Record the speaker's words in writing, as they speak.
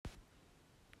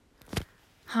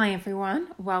Hi everyone,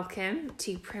 welcome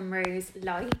to Primrose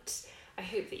Light. I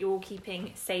hope that you're all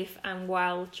keeping safe and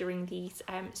well during these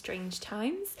strange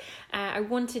times. I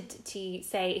wanted to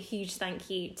say a huge thank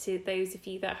you to those of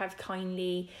you that have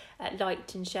kindly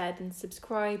liked and shared and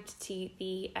subscribed to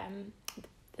the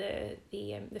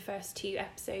first two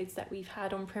episodes that we've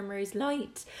had on Primrose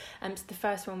Light. So the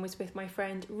first one was with my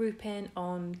friend Rupin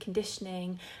on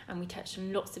conditioning, and we touched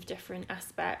on lots of different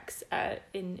aspects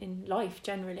in life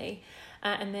generally.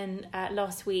 And then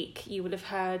last week you will have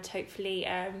heard, hopefully,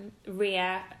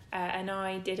 Ria and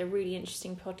I did a really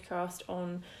interesting podcast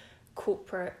on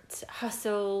corporate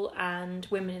hustle and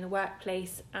women in the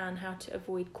workplace and how to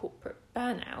avoid corporate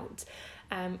burnout.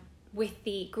 With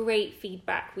the great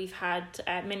feedback we've had,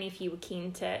 many of you were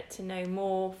keen to know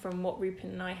more from what Rupin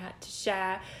and I had to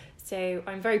share. So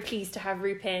I'm very pleased to have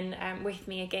Rupin with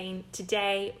me again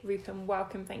today. Rupin,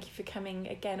 welcome. Thank you for coming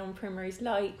again on Primrose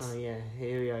Light. Oh yeah,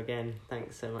 here we are again.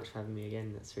 Thanks so much for having me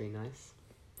again. That's really nice.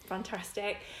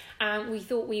 Fantastic. We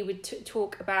thought we would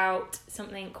talk about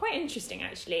something quite interesting,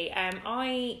 actually.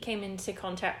 I came into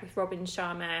contact with Robin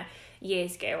Sharma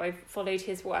years ago. I've followed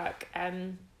his work,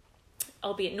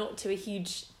 albeit not to a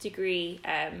huge degree,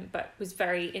 but was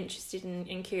very interested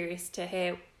and curious to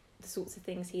hear the sorts of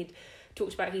things he'd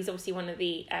talked about. He's obviously one of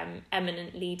the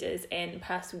eminent leaders in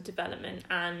personal development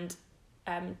and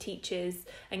teachers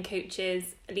and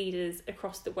coaches, leaders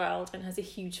across the world, and has a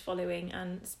huge following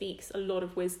and speaks a lot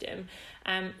of wisdom.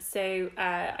 So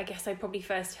I guess I probably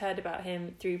first heard about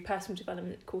him through personal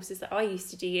development courses that I used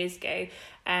to do years ago,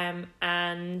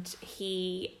 and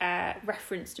he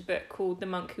referenced a book called The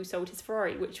Monk Who Sold His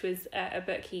Ferrari, which was a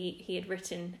book he had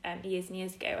written years and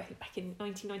years ago, I think back in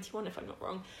 1991 if I'm not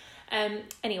wrong.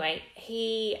 Anyway,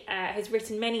 he has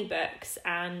written many books,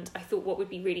 and I thought what would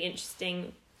be really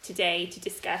interesting today to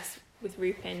discuss with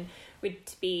Rupin would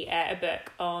be a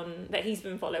book on that he's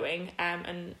been following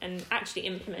and actually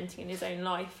implementing in his own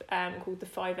life, called the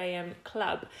 5 a.m.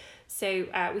 Club. So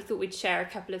we thought we'd share a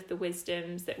couple of the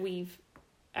wisdoms that we've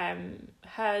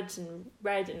heard and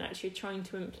read and actually trying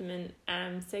to implement.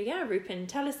 So yeah, Rupin,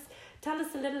 tell us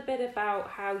a little bit about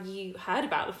how you heard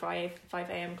about the 5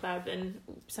 a.m. Club and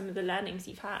some of the learnings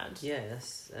you've had. Yeah,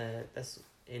 that's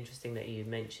interesting that you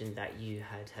mentioned that you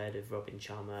had heard of Robin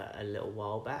Sharma a little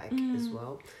while back as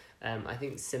well. I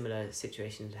think similar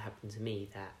situations happened to me,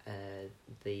 that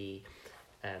the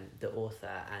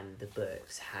author and the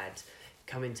books had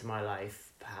come into my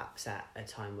life perhaps at a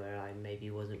time where I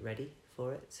maybe wasn't ready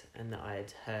for it, and that I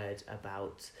had heard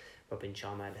about Robin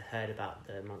Sharma, I'd heard about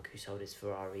The Monk Who Sold His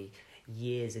Ferrari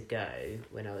years ago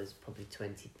when I was probably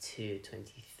 22,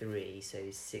 23, so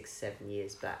 6-7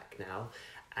 years back now.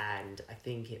 And I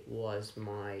think it was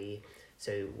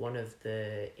one of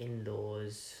the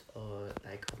in-laws of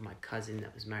my cousin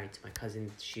that was married to my cousin,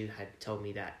 she had told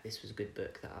me that this was a good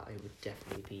book that I would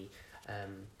definitely be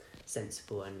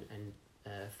sensible and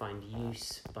find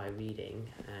use by reading.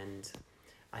 And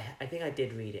I think I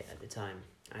did read it at the time.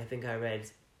 I think I read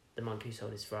The Monk Who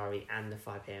Sold His Ferrari and the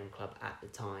 5 a.m. Club at the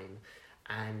time,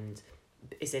 and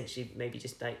essentially maybe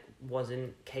just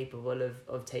wasn't capable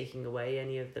of taking away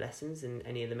any of the lessons and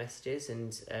any of the messages,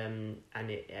 and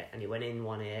it went in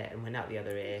one ear and went out the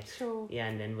other ear. Sure. Yeah,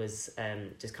 and then was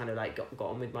just kind of got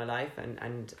on with my life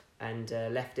and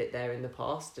left it there in the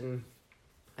past. And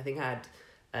I think I had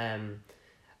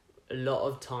a lot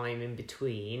of time in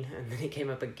between, and then it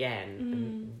came up again.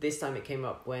 And this time it came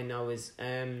up when I was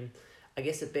I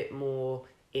guess a bit more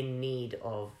in need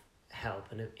of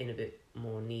help and in a bit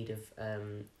more need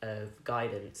of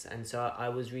guidance, and so I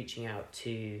was reaching out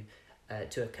to a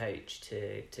coach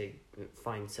to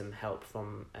find some help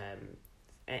from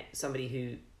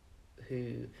somebody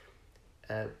who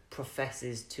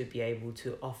professes to be able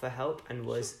to offer help and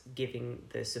was giving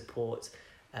the support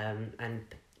and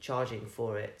charging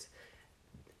for it,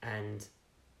 and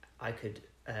I could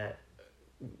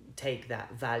take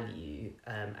that value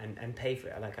and pay for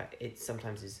it. It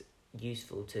sometimes is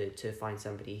useful to find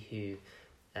somebody who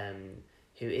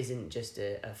isn't just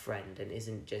a friend and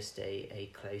isn't just a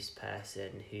close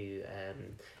person who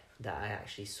that I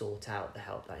actually sought out the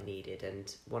help that I needed.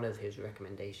 And one of his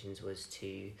recommendations was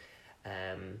to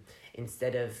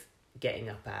instead of getting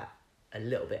up at a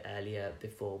little bit earlier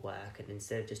before work, and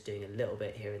instead of just doing a little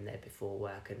bit here and there before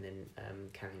work and then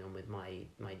carrying on with my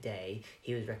day,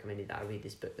 he was recommending that I read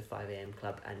this book, The 5 a.m.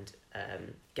 Club, and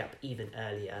get up even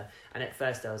earlier. And at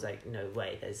first I was like, no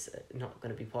way, there's not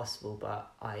going to be possible,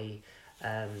 but I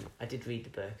did read the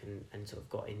book and sort of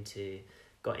got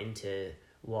into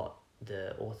what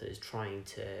the author is trying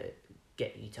to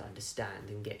get you to understand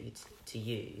and get you to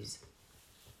use.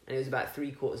 And it was about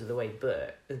 3/4 of the way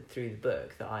through the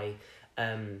book that I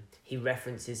he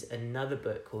references another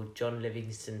book called John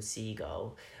Livingston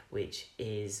Seagull, which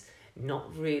is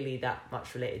not really that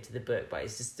much related to the book, but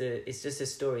it's just a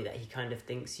story that he kind of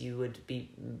thinks you would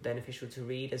be beneficial to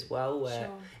read as well, where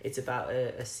it's about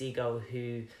a seagull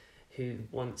who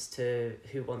wants to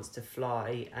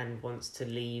fly and wants to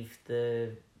leave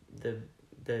the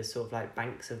sort of like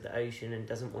banks of the ocean and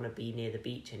doesn't want to be near the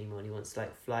beach anymore, and he wants to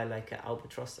like fly like an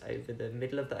albatross over the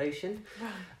middle of the ocean.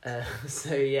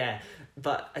 So yeah,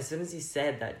 but as soon as he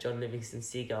said that John Livingston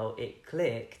Seagull, it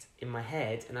clicked in my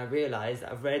head, and I realised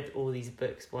that I've read all these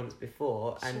books once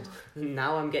before, and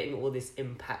now I'm getting all this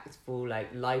impactful, like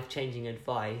life-changing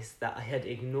advice that I had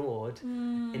ignored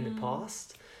in the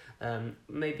past.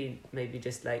 Maybe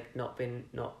just like not been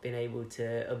able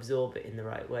to absorb it in the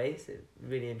right way. So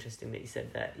really interesting that you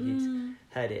said that you'd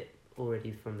heard it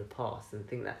already from the past, and I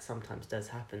think that sometimes does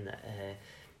happen, that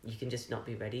you can just not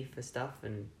be ready for stuff,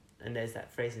 and there's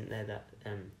that phrase in there that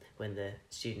when the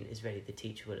student is ready, the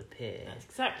teacher will appear. That's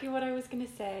exactly what I was going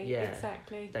to say. Yeah,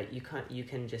 exactly. Like you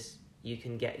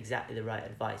can get exactly the right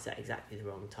advice at exactly the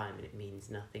wrong time, and it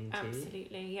means nothing to you.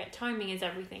 Absolutely, yeah. Timing is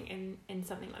everything in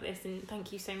something like this, and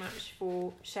thank you so much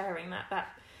for sharing that.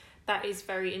 That is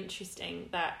very interesting.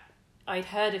 That I'd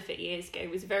heard of it years ago.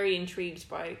 Was very intrigued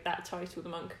by that title, The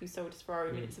Monk Who Sold His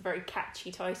Rome. It's a very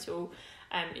catchy title,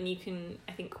 and you can,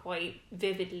 I think, quite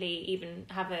vividly even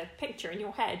have a picture in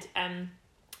your head.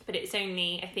 But it's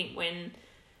only, I think, when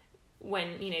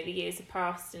you know the years have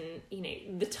passed and you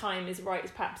know the time is right,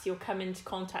 perhaps you'll come into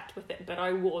contact with it. But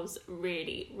I was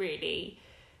really, really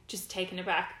just taken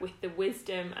aback with the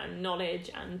wisdom and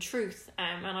knowledge and truth.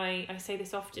 And I say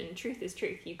this often: truth is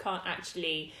truth. You can't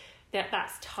actually,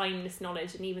 that's timeless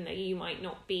knowledge. And even though you might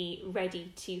not be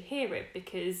ready to hear it,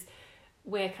 because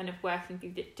we're kind of working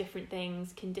through different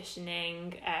things,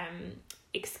 conditioning,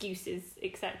 excuses,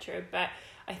 etc. But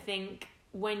I think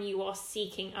when you are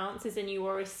seeking answers and you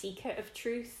are a seeker of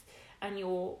truth and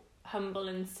you're humble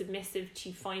and submissive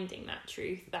to finding that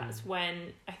truth, that's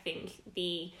when I think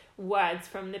the words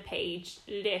from the page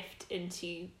lift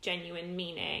into genuine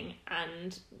meaning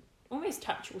and almost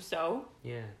touch your soul.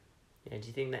 Yeah. Do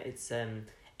you think that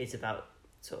it's about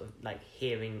sort of like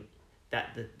hearing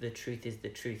that the truth is the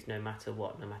truth no matter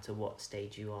what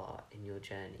stage you are in your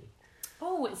journey?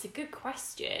 Oh, it's a good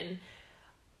question.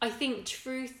 I think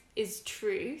truth is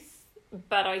truth,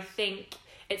 but I think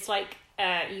it's like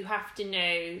you have to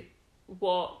know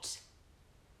what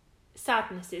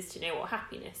sadness is to know what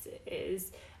happiness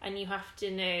is, and you have to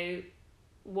know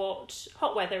what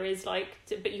hot weather is like,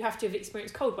 but you have to have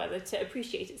experienced cold weather to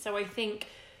appreciate it. So I think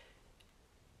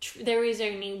there is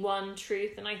only one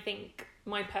truth, and I think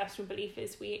my personal belief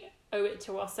is we owe it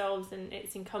to ourselves, and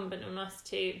it's incumbent on us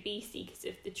to be seekers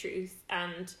of the truth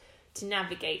and to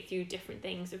navigate through different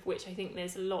things, of which I think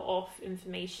there's a lot of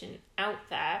information out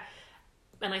there,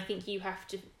 and I think you have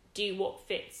to do what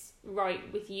fits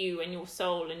right with you and your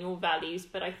soul and your values.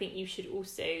 But I think you should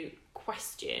also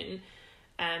question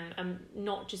and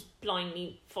not just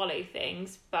blindly follow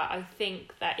things. But I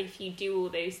think that if you do all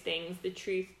those things, the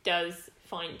truth does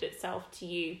find itself to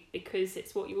you, because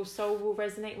it's what your soul will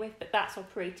resonate with. But that's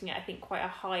operating at, I think, quite a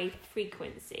high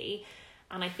frequency,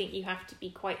 and I think you have to be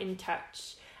quite in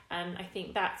touch. And I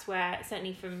think that's where,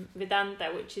 certainly from Vedanta,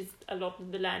 which is a lot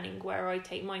of the learning where I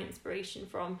take my inspiration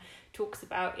from, talks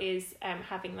about is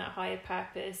having that higher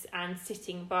purpose and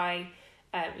sitting by,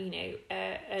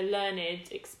 a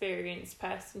learned, experienced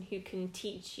person who can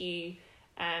teach you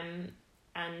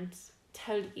and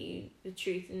tell you the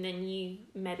truth, and then you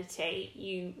meditate,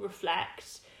 you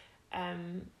reflect. I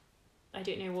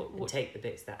don't know what and take the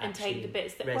bits that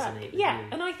resonate work. With you.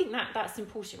 And I think that's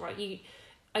important, right?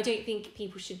 I don't think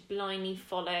people should blindly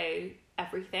follow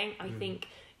everything. I think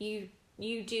you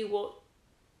do what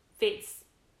fits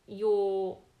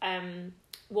your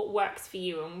what works for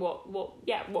you and what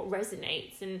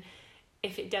resonates, and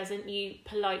if it doesn't, you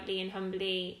politely and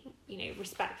humbly,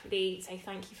 respectfully say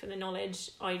thank you for the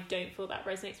knowledge. I don't feel that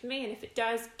resonates with me, and if it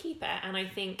does, keep it. And I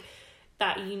think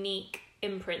that unique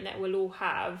imprint that we'll all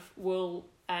have will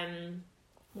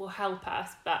help us,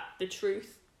 but the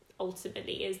truth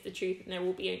ultimately is the truth, and there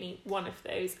will be only one of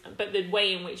those, but the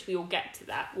way in which we all get to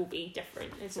that will be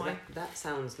different. That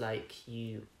sounds like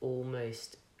you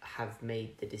almost have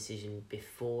made the decision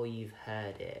before you've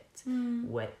heard it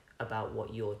about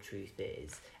what your truth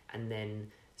is, and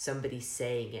then somebody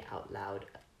saying it out loud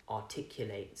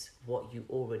articulates what you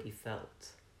already felt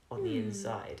on the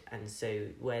inside. And so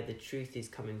where the truth is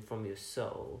coming from your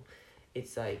soul,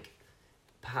 it's like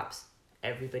perhaps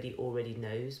everybody already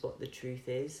knows what the truth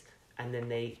is, and then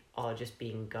they are just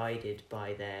being guided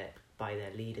by by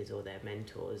their leaders or their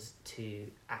mentors to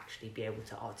actually be able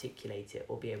to articulate it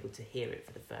or be able to hear it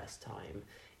for the first time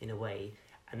in a way.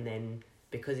 And then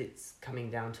because it's coming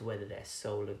down to whether their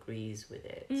soul agrees with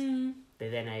it,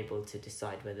 they're then able to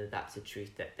decide whether that's a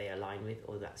truth that they align with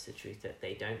or that's a truth that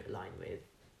they don't align with.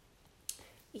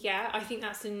 Yeah, I think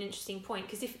that's an interesting point,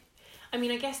 because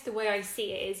I guess the way I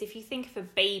see it is, if you think of a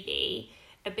baby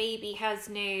has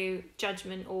no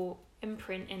judgment or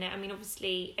imprint in it. I mean,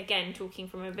 obviously, again, talking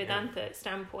from a Vedanta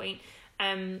standpoint,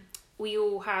 we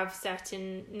all have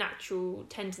certain natural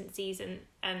tendencies,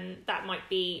 and that might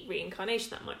be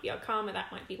reincarnation, that might be our karma,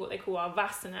 that might be what they call our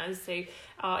vasanas, so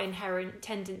our inherent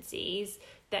tendencies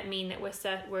that mean that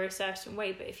we're a certain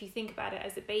way. But if you think about it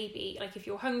as a baby, like if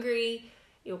you're hungry,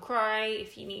 you'll cry.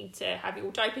 If you need to have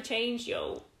your diaper changed,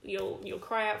 you'll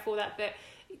cry out for that. But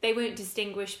they won't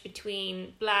distinguish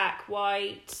between black,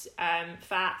 white,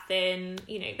 fat, thin.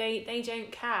 They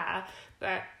don't care.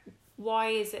 But why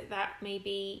is it that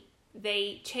maybe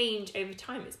they change over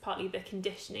time? It's partly the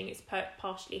conditioning. It's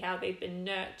partially how they've been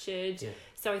nurtured. Yeah.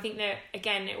 So I think that,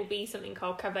 again, it will be something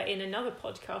I'll cover in another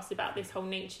podcast about this whole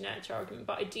nature-nurture argument.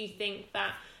 But I do think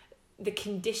that the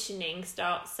conditioning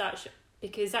starts such,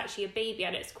 because actually a baby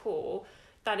at its core,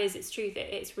 that is its truth.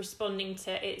 It's responding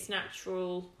to its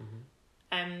natural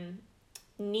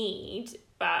need,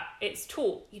 but it's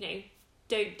taught,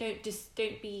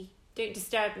 don't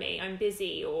disturb me, I'm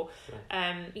busy, or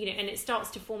and it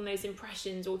starts to form those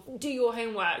impressions, or do your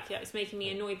homework, it's making me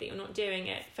annoyed that you're not doing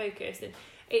it, focus. And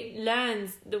it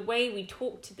learns, the way we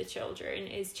talk to the children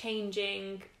is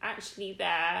changing actually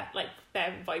their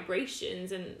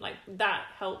vibrations, and that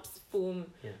helps form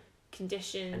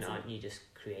conditions. And aren't you just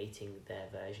creating their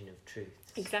version of truth?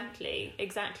 Exactly,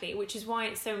 which is why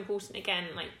it's so important, again,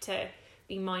 to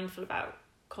be mindful about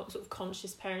sort of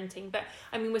conscious parenting. But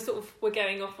I mean, we're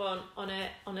going off on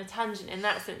a tangent in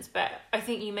that sense, but I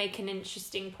think you make an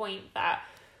interesting point that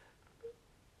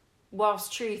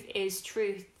whilst truth is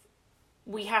truth,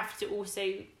 we have to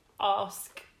also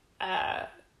ask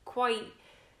quite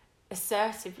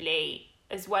assertively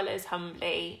as well as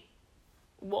humbly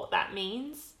what that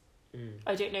means.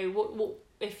 I don't know what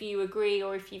if you agree,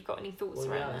 or if you've got any thoughts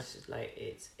around that. It's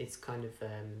just it's kind of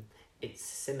it's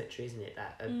symmetry, isn't it?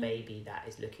 That a baby that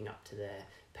is looking up to their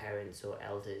parents or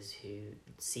elders who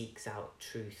seeks out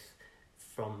truth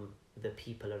from the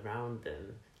people around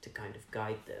them to kind of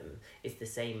guide them is the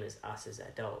same as us as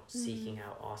adults seeking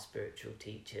out our spiritual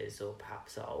teachers, or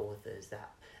perhaps our authors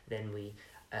that then we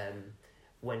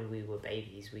when we were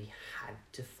babies we had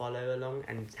to follow along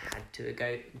and had to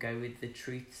go with the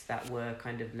truths that were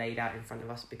kind of laid out in front of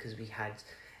us, because we had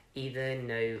either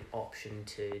no option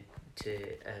to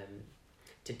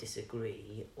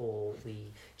disagree, or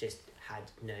we just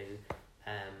had no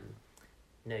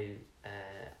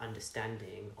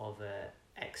understanding of a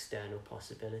external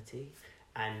possibility.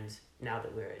 And now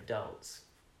that we're adults,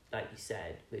 like you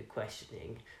said, we're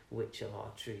questioning which of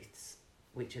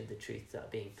the truths that are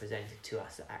being presented to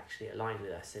us are actually aligned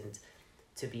with us, and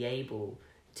to be able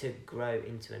to grow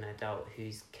into an adult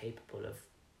who's capable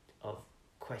of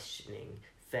questioning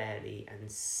fairly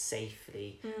and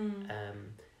safely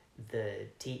the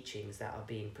teachings that are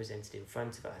being presented in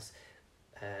front of us.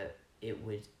 It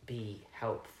would be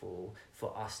helpful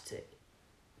for us to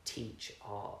teach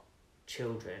our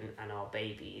children and our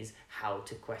babies how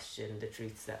to question the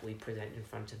truths that we present in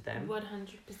front of them. 100%.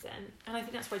 And I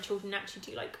think that's why children naturally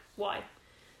do, why?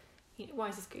 Why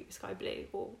is the sky blue?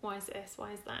 Or why is this?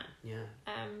 Why is that? Yeah.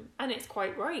 And it's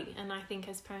quite right. And I think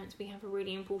as parents we have a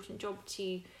really important job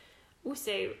to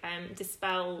also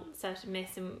dispel certain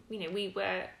myths. And, we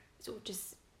were sort of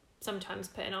just sometimes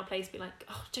put in our place, be like,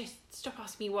 oh, just stop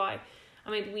asking me why.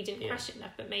 And maybe we didn't question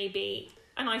enough, but maybe...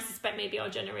 And I suspect maybe our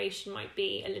generation might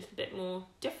be a little bit more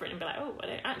different and be like, oh, I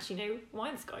don't actually know why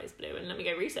the sky is blue, and let me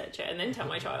go research it and then tell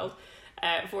my child,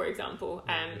 for example.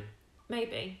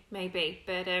 Maybe.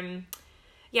 But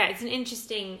it's an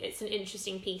interesting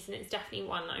piece, and it's definitely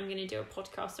one that I'm going to do a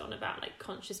podcast on, about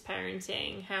conscious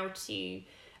parenting, how to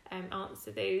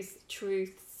answer those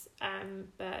truths.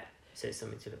 But so it's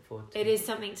something to look forward to. It is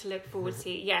something to look forward to,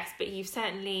 yes. But you've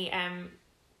certainly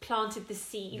planted the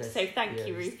seed, so thank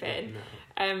you, Rufin.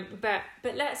 But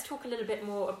let's talk a little bit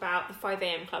more about the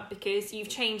 5am Club, because you've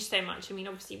changed so much. I mean,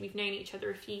 obviously we've known each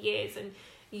other a few years, and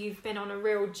you've been on a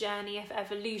real journey of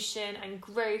evolution and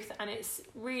growth, and it's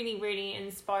really, really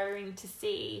inspiring to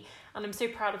see, and I'm so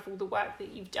proud of all the work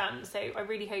that you've done. So I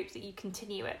really hope that you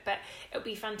continue it. But it'll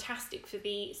be fantastic for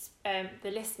the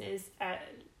listeners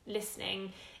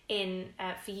listening in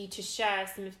for you to share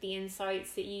some of the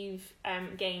insights that you've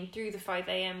gained through the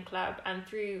 5am Club and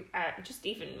through just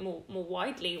even more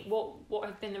widely. What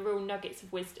have been the real nuggets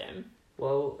of wisdom?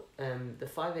 Well, the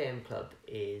 5am Club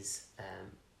is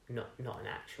not an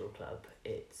actual club.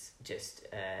 It's just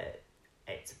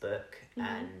it's a book,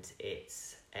 and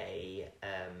it's a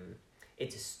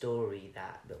story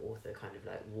that the author kind of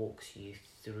like walks you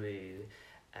through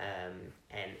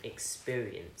an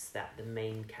experience that the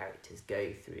main characters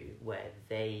go through, where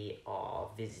they are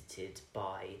visited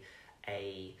by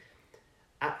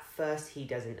at first he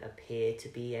doesn't appear to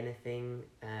be anything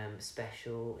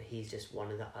special. He's just one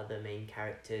of the other main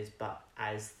characters, but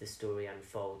as the story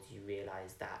unfolds you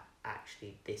realise that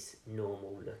actually this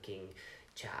normal looking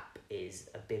chap is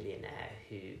a billionaire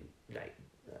who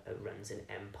runs an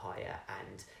empire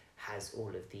and has all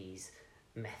of these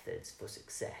methods for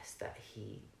success that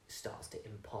he starts to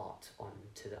impart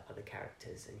onto the other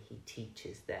characters, and he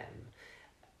teaches them,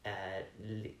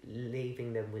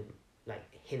 leaving them with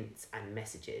like hints and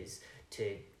messages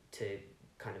to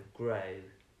kind of grow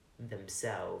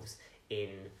themselves in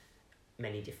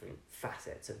many different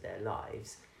facets of their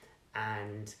lives.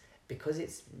 And because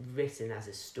it's written as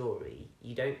a story,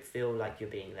 you don't feel like you're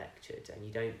being lectured, and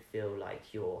you don't feel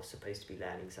like you're supposed to be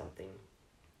learning something.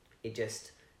 It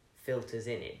just filters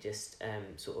in, it just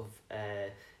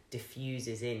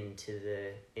diffuses into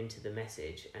the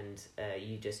message, and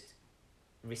you just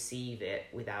receive it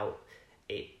without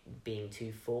it being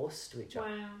too forced, which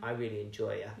I really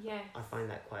enjoy. Yes. I find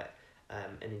that quite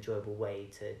an enjoyable way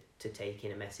to take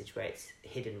in a message where it's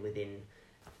hidden within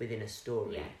a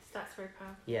story. Yes, that's very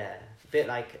powerful. Yeah, a bit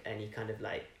like any kind of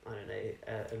like, I don't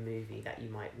know, a movie that you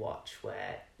might watch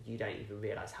where you don't even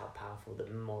realise how powerful the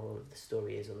moral of the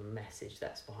story is or the message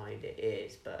that's behind it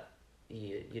is, but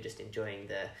you're just enjoying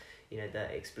the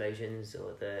explosions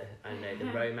or the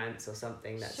romance or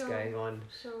something that's going on.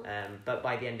 Sure. But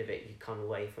by the end of it, you come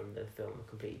away from the film a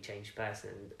completely changed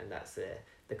person, and that's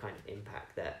the kind of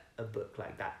impact that a book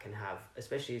like that can have,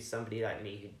 especially somebody like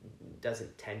me who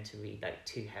doesn't tend to read like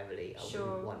too heavily. I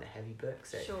wouldn't want a heavy book,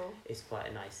 so it's quite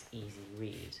a nice, easy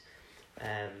read.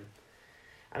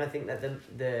 And I think that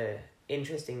the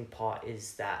interesting part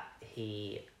is that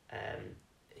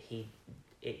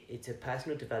it's a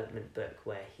personal development book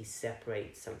where he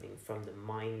separates something from the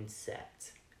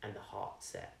mindset and the heart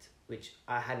set, which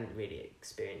I hadn't really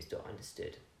experienced or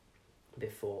understood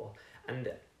before, and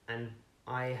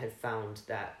I had found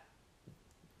that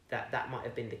might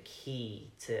have been the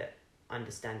key to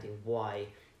understanding why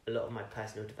a lot of my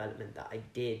personal development that I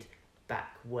did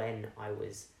back when I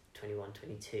was 21,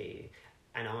 22,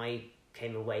 and I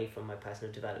came away from my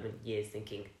personal development years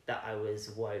thinking that I was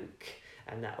woke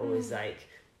and that I was like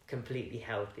completely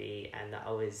healthy and that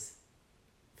I was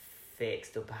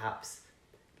fixed, or perhaps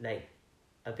like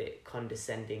a bit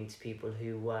condescending to people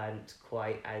who weren't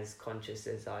quite as conscious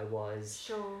as I was.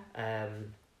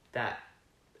 That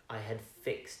I had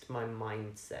fixed my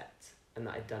mindset and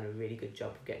that I'd done a really good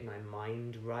job of getting my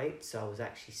mind right, so I was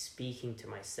actually speaking to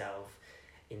myself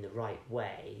in the right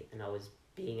way and I was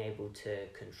being able to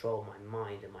control my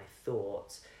mind and my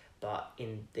thoughts. But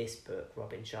in this book,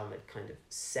 Robin Sharma kind of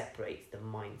separates the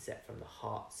mindset from the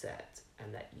heart set,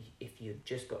 and that if you've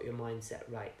just got your mindset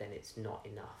right, then it's not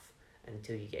enough.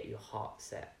 Until you get your heart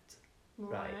set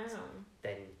right,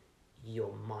 then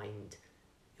your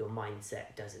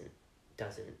mindset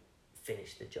doesn't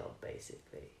finish the job,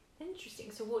 basically.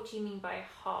 Interesting. So what do you mean by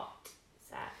heart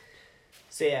set?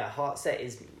 So yeah, heart set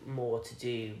is more to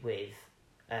do with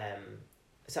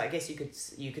so I guess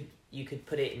you could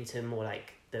put it into more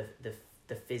like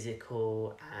the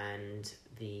physical, and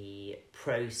the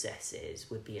processes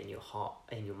would be in your heart,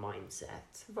 in your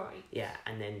mindset. Right. Yeah,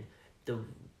 and then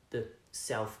the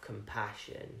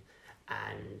self-compassion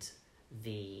and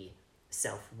the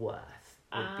self-worth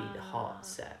would be the heart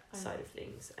set side of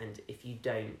things. And if you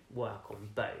don't work on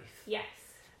both, yes,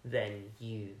 then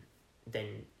you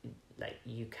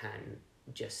can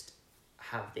just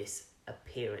have this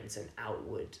appearance and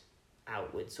outward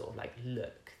sort of like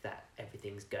look that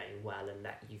everything's going well and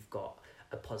that you've got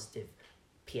a positive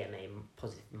PMA,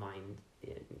 positive mind,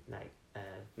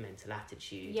 mental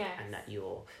attitude, yes, and that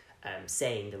you're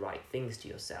saying the right things to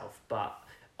yourself, but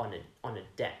on a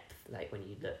depth, like when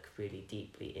you look really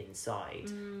deeply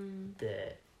inside,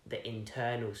 the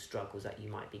internal struggles that you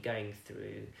might be going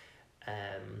through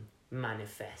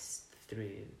manifest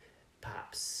through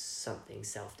perhaps something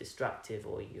self-destructive,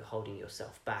 or you holding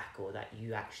yourself back, or that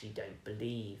you actually don't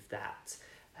believe that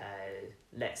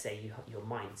let's say your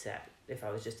mindset, if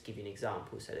I was just to give you an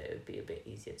example so that it would be a bit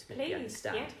easier to maybe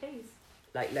understand. Yeah, please.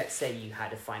 Like, let's say you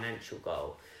had a financial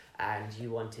goal and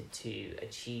you wanted to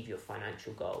achieve your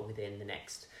financial goal within the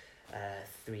next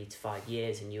 3 to 5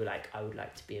 years, and you're like, I would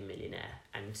like to be a millionaire,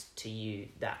 and to you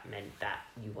that meant that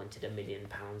you wanted £1 million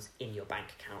in your bank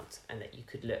account, and that you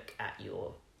could look at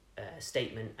your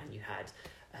statement and you had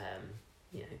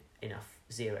enough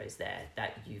zeros there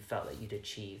that you felt that you'd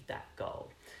achieved that goal.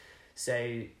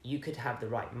 So you could have the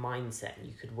right mindset, and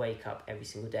you could wake up every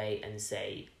single day and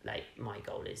say, like, my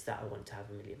goal is that I want to have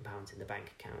 £1 million in the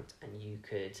bank account, and you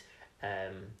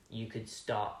could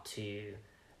start to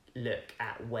look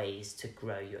at ways to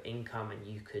grow your income, and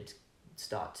you could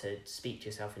start to speak to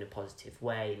yourself in a positive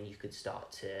way, and you could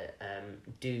start to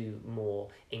do more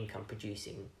income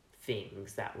producing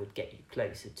things that would get you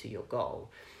closer to your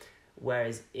goal.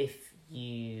 Whereas if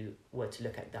you were to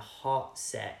look at the heart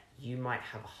set, you might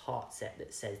have a heart set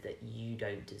that says that you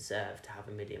don't deserve to have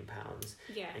 £1 million.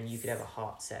 Yes. And you could have a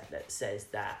heart set that says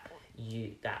that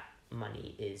that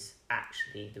money is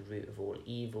actually the root of all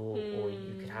evil. Or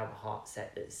you could have a heart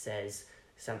set that says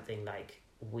something like,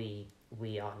 we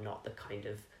are not the kind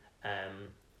of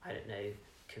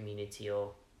community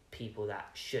or people that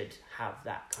should have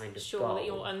that kind of goal. That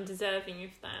you're undeserving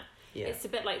of that. Yeah. It's a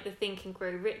bit like the Think and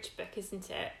Grow Rich book, isn't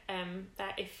it?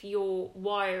 That if your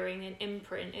wiring and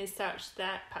imprint is such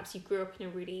that perhaps you grew up in a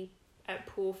really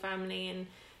poor family and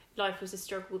life was a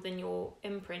struggle, then your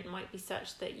imprint might be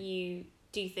such that you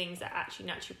do things that actually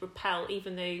naturally repel,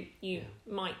 even though you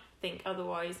might think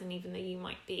otherwise, and even though you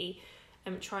might be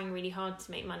trying really hard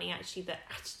to make money, actually the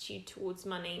attitude towards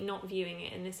money, not viewing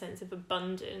it in the sense of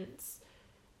abundance,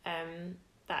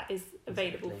 that is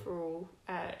available for all.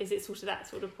 Is it sort of that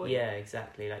sort of point? Yeah,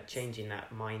 exactly. Like changing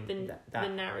that mind, the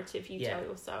narrative you tell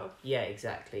yourself. Yeah,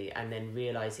 exactly. And then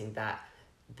realizing that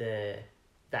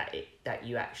that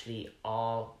you actually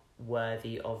are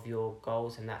worthy of your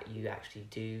goals, and that you actually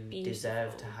do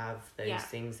deserve to have those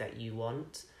things that you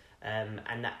want,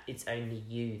 and that it's only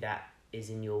you that is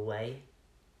in your way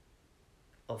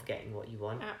of getting what you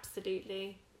want.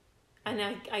 Absolutely. And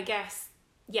I guess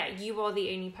you are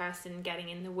the only person getting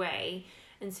in the way,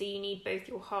 and so you need both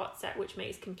your heart set, which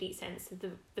makes complete sense, of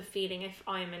the feeling, if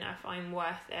I'm enough, I'm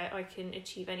worth it, I can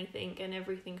achieve anything and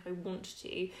everything I want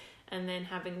to, and then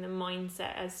having the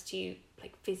mindset as to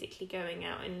like physically going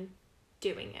out and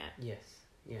doing it. Yes,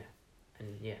 yeah.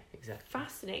 And yeah, exactly.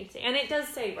 Fascinating. And it does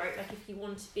say, right, like if you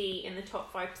want to be in the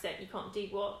top 5%, you can't do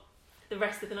what the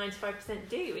rest of the 95%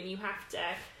 do, and you have to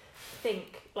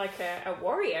think like a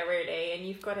warrior, really, and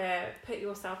you've got to put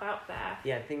yourself out there.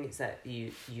 Yeah, I think it's that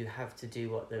you have to do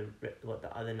what the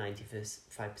other 95%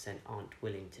 aren't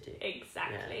willing to do.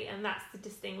 Exactly, and that's the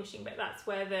distinguishing bit. That's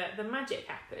where the magic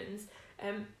happens.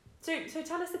 So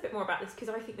tell us a bit more about this, because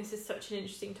I think this is such an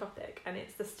interesting topic, and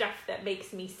it's the stuff that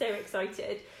makes me so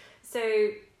excited.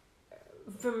 So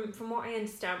from what I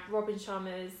understand, Robin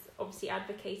Sharma's obviously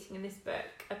advocating in this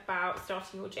book about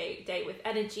starting your day with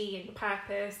energy and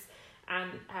purpose,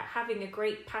 and having a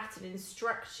great pattern and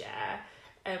structure,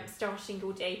 starting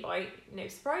your day by, no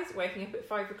surprise, waking up at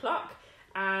 5 o'clock,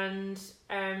 and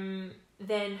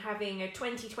then having a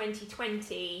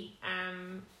 20-20-20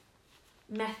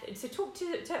 method. So talk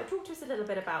to us a little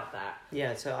bit about that.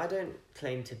 Yeah, so I don't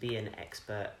claim to be an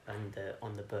expert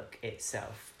on the book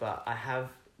itself, but I have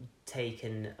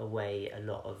taken away a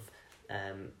lot of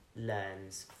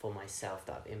learns for myself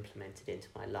that I've implemented into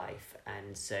my life.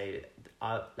 And so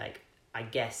I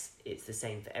guess it's the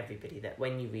same for everybody, that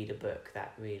when you read a book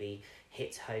that really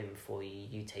hits home for you,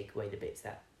 you take away the bits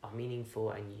that are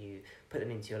meaningful and you put them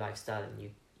into your lifestyle,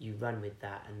 and you run with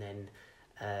that, and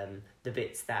then the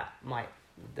bits that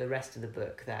the rest of the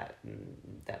book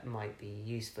that might be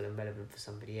useful and relevant for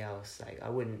somebody else. Like, I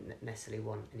wouldn't necessarily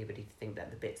want anybody to think that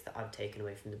the bits that I've taken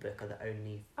away from the book are the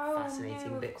only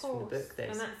fascinating bits from the book.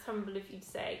 And that's humble of you to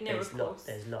say. No, of course.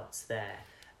 There's lots there.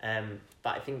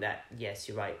 But I think that, yes,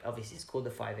 you're right. Obviously, it's called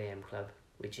the 5 a.m. Club,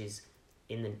 which is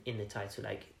in the title.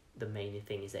 Like, the main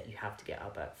thing is that you have to get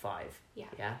up at 5.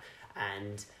 Yeah.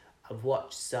 And I've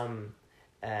watched some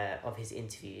of his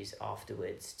interviews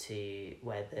afterwards, to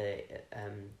where the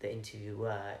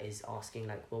interviewer is asking,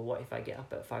 like, well, what if I get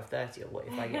up at 5:30, or what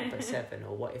if I get up at 7,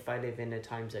 or what if I live in a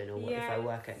time zone, or what if I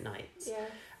work at night?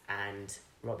 And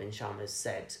Robin Sharma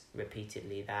said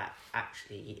repeatedly that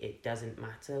actually it doesn't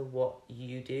matter what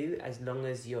you do, as long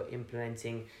as you're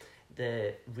implementing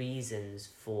the reasons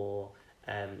for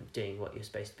doing what you're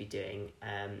supposed to be doing,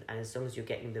 and as long as you're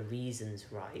getting the reasons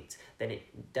right, then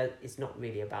it's not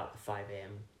really about the 5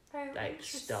 a.m.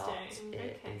 start.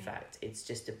 In fact, it's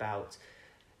just about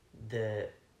the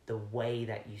way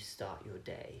that you start your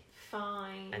day.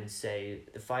 Fine. And so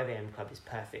the 5 a.m. Club is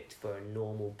perfect for a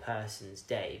normal person's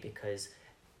day, because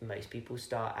most people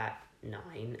start at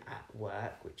 9 at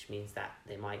work, which means that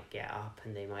they might get up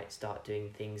and they might start doing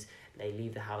things. They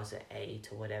leave the house at 8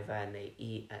 or whatever, and they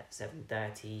eat at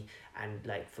 7:30. And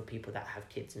like for people that have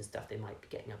kids and stuff, they might be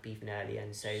getting up even earlier.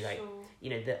 And so like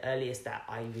Sure. the earliest that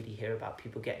I really hear about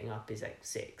people getting up is like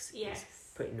 6. Yes.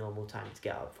 It's pretty normal time to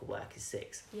get up for work is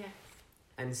 6. Yes.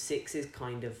 And 6 is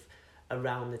kind of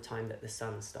around the time that the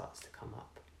sun starts to come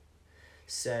up.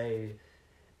 So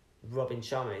Robin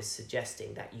Sharma is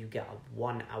suggesting that you get up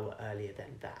 1 hour earlier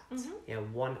than that.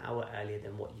 1 hour earlier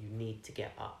than what you need to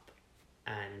get up.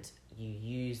 And you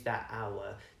use that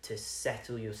hour to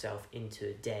settle yourself into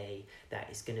a day that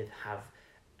is going to have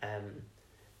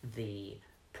the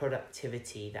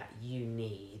productivity that you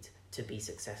need to be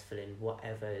successful in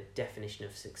whatever definition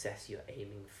of success you're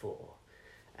aiming for.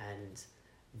 And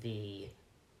the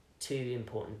two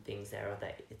important things there are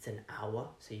that it's an hour,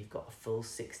 so you've got a full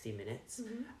 60 minutes,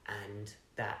 and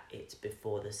that it's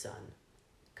before the sun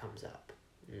comes up.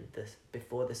 And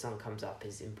before the sun comes up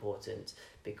is important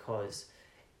because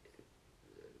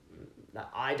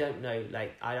I don't know,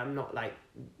 I'm not I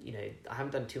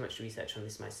haven't done too much research on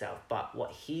this myself, but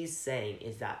what he's saying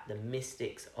is that the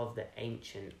mystics of the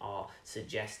ancient are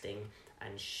suggesting,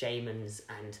 and shamans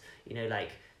and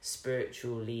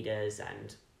spiritual leaders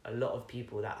and a lot of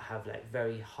people that have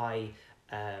very high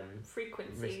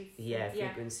frequencies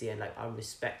frequency and are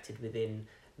respected within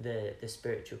the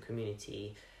spiritual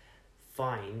community,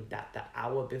 find that the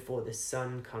hour before the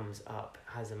sun comes up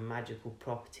has a magical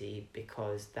property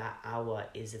because that hour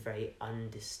is a very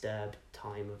undisturbed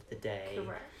time of the day.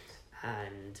 Correct.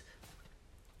 And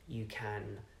you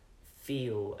can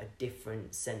feel a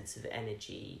different sense of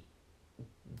energy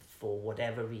for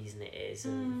whatever reason it is.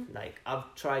 And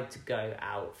I've tried to go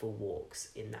out for walks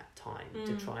in that time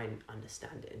to try and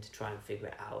understand it and to try and figure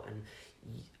it out, and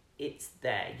it's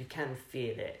there, you can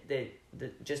feel it.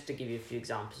 Just to give you a few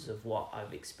examples of what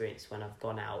I've experienced when I've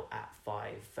gone out at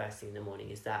 5 first thing in the morning,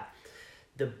 is that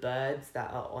the birds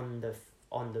that are on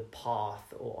the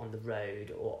path or on the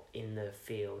road or in the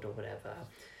field or whatever,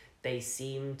 they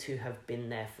seem to have been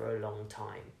there for a long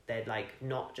time. They're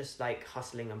not just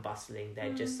hustling and bustling,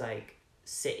 they're just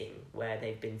sitting where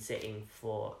they've been sitting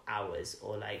for hours,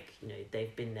 or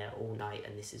they've been there all night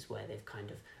and this is where they've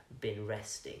kind of been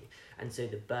resting. And so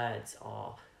the birds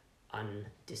are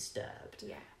undisturbed,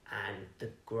 and the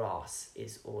grass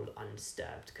is all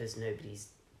undisturbed because nobody's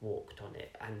walked on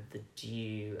it, and the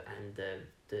dew and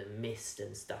the mist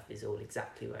and stuff is all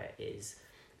exactly where it is.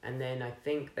 And then I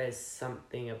think there's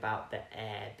something about the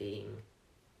air being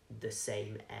the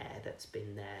same air that's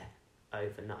been there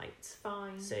overnight.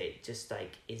 Fine. So it just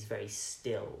is very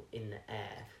still in the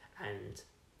air, and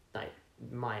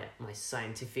my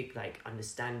scientific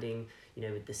understanding,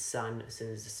 with the sun, as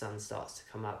soon as the sun starts to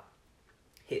come up,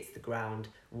 hits the ground,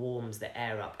 warms the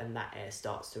air up, and that air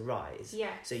starts to rise. Yeah.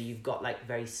 So you've got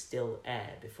very still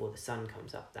air before the sun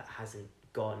comes up that hasn't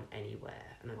gone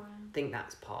anywhere, and Wow. I think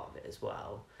that's part of it as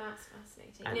well. That's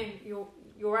fascinating. And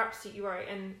You're absolutely right,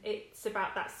 and it's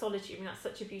about that solitude. I mean, that's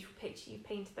such a beautiful picture you've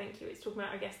painted. Thank you. It's talking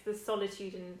about, I guess, the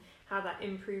solitude and how that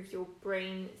improves your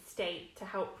brain state to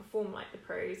help perform like the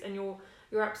pros. And you're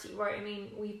absolutely right. I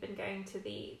mean, we've been going to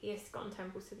the ISKCON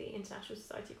temple, so the International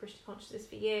Society of Krishna Consciousness,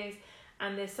 for years,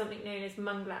 and there's something known as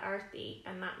Mangala Arati,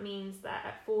 and that means that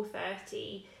at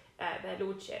 4:30 their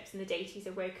lordships and the deities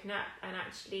are woken up, and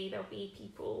actually there'll be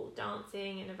people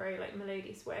dancing in a very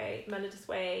melodious way,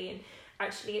 and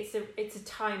actually it's a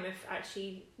time of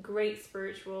actually great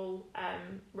spiritual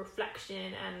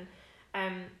reflection,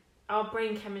 and our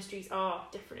brain chemistries are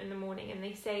different in the morning, and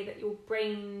they say that your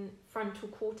brain frontal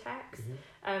cortex,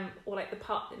 or the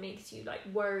part that makes you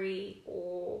worry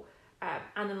or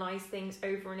analyze things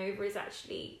over and over, is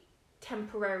actually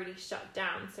temporarily shut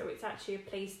down. So it's actually a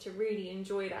place to really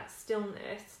enjoy that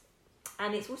stillness.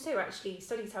 And it's also actually,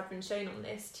 studies have been shown on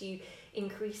this, to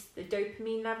increase the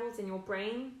dopamine levels in your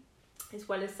brain as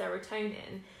well as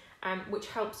serotonin, which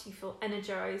helps you feel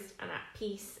energized and at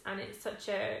peace. And it's such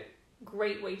a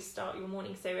great way to start your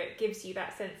morning. So it gives you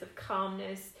that sense of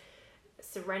calmness,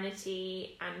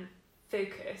 serenity and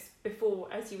focus before,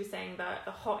 as you were saying, that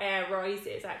the hot air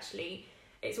rises. Actually,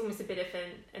 it's almost a bit of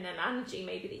an analogy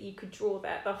maybe that you could draw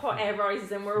there. The hot air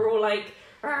rises and we're all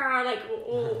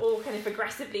all kind of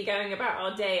aggressively going about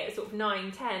our day at sort of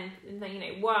 9, 10, and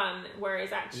then 1,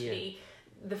 whereas actually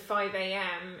the 5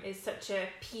 a.m. is such a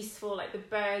peaceful, the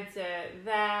birds are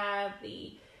there,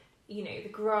 the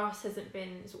grass hasn't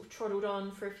been sort of trodden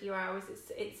on for a few hours,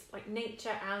 it's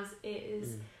nature as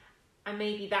is. And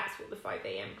maybe that's what the 5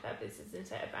 a.m. club is,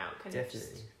 isn't it? About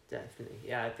Definitely.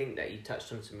 Yeah, I think that you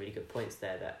touched on some really good points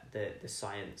there, that the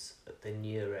science, the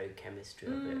neurochemistry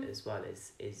of it as well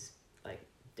is like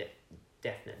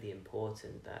definitely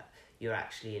important that you're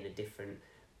actually in a different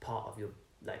part of your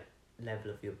like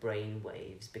level of your brain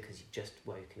waves because you've just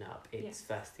woken up. It's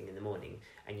first thing in the morning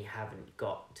and you haven't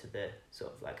got to the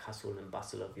sort of like hustle and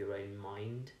bustle of your own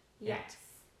mind yet.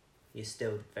 You're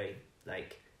still very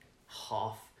like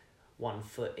half 1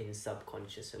 foot in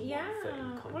subconscious and 1 foot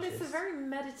in conscious. Well, it's a very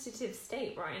meditative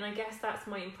state, right? And I guess that's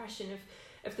my impression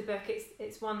of the book.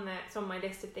 It's one that's on my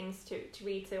list of things to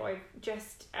read. So I've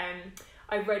just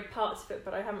I've read parts of it,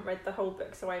 but I haven't read the whole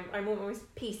book. So I'm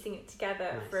almost piecing it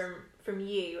together from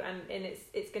you, and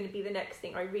it's going to be the next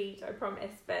thing I read, I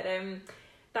promise. But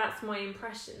that's my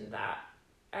impression, that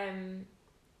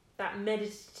that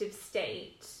meditative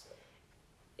state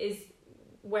is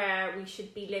where we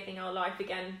should be living our life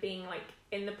again, being like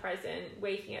in the present,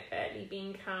 waking up early,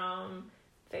 being calm,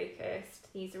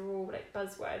 focused. These are all like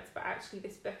buzzwords, but actually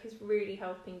this book is really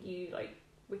helping you like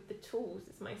with the tools,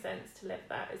 it's my sense, to live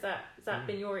that. Has that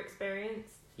been your experience?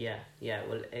 Yeah.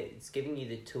 Well, it's giving you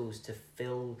the tools to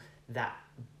fill that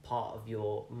part of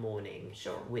your morning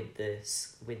with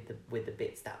the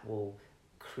bits that will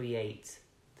create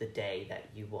the day that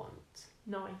you want.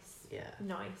 Nice. Yeah.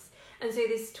 Nice. And so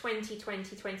this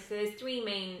 20-20-20, so there's 3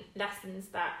 main lessons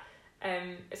that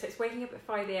so it's waking up at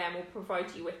 5 a.m. will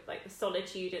provide you with like the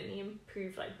solitude and the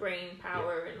improved like brain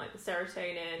power and like the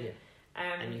serotonin. Yeah.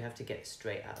 And you have to get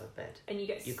straight out of bed. And you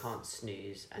can't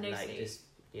snooze and snooze. Just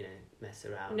mess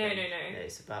around. No.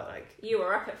 It's about like you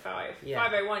are up at 5.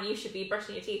 5:01. You should be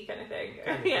brushing your teeth, kind of thing.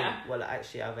 Thing. Well,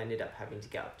 actually, I've ended up having to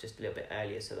get up just a little bit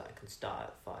earlier so that I can start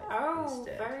at 5. Oh,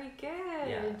 instead. Very good.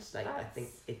 Yeah, like I think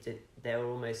they're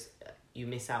almost. You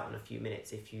miss out on a few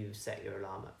minutes if you set your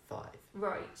alarm at 5.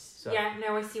 Right. So,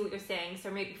 no, I see what you're saying.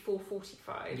 So maybe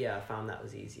 4:45. Yeah, I found that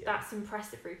was easier. That's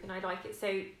impressive, Rupin. I like it. So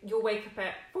you'll wake up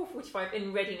at 4:45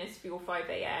 in readiness for your 5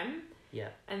 a.m. Yeah.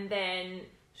 And then.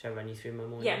 Shall I run you through my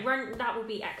morning? Yeah, that would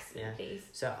be excellent, please.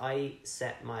 So I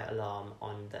set my alarm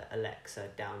on the Alexa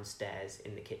downstairs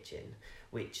in the kitchen,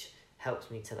 which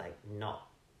helps me to like not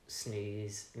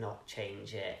snooze, not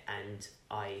change it, and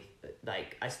I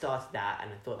started that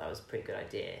and I thought that was a pretty good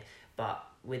idea. But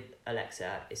with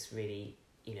Alexa, it's really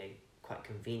quite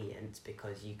convenient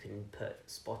because you can put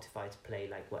Spotify to play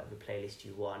like whatever playlist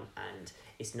you want, and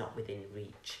it's not within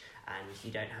reach, and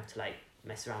you don't have to like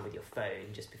mess around with your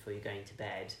phone just before you're going to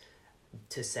bed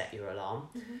to set your alarm.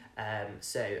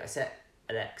 So I set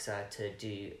Alexa to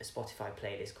do a Spotify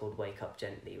playlist called Wake Up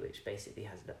Gently, which basically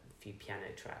has a few piano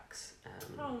tracks.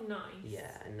 Oh, nice.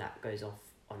 Yeah, and that goes off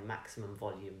on maximum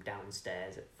volume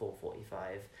downstairs at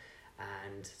 4:45,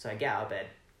 and so I get out of bed.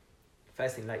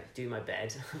 First thing, like, do my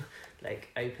bed, like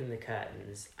open the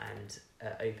curtains and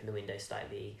open the window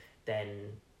slightly,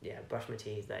 then brush my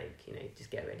teeth, like, just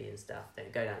get ready and stuff, then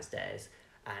go downstairs,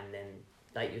 and then,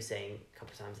 like you were saying a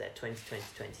couple of times there,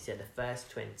 20-20-20, so the first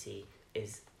 20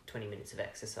 is 20 minutes of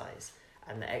exercise,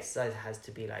 and the exercise has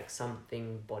to be like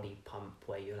something body pump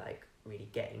where you're like really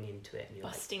getting into it and you're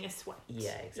busting a sweat.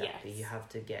 Yeah, exactly. Yes. You have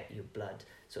to get your blood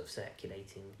sort of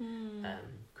circulating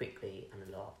quickly and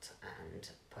a lot, and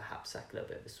perhaps like a little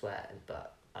bit of a sweat,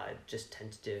 but I just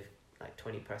tend to do like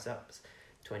 20 press-ups,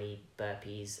 20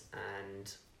 burpees,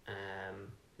 and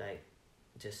like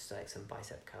just like some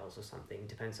bicep curls or something,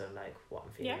 depends on like what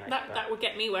I'm feeling. That would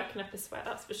get me working up a sweat,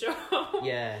 that's for sure.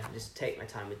 Yeah, just take my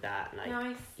time with that, and like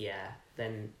nice.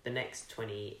 Then the next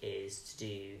 20 is to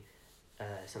do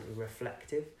something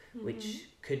reflective, which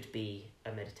could be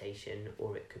a meditation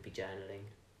or it could be journaling.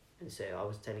 And so I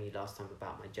was telling you last time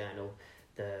about my journal,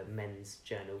 the men's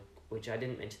journal, which I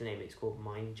didn't mention the name. It's called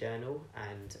Mind Journal,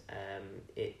 and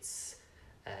it's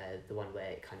the one where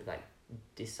it kind of like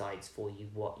decides for you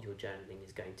what your journaling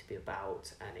is going to be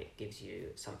about, and it gives you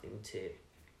something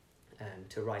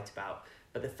to write about.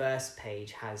 But the first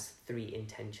page has 3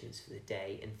 intentions for the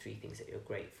day and 3 things that you're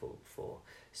grateful for.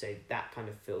 So that kind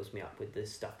of fills me up with the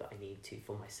stuff that I need to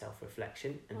for my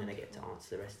self-reflection, and then I get to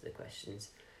answer the rest of the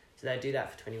questions. So I do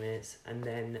that for 20 minutes, and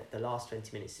then the last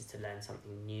 20 minutes is to learn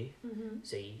something new.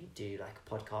 So you do like a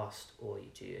podcast, or you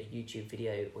do a YouTube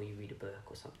video, or you read a book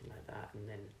or something like that, and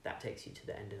then that takes you to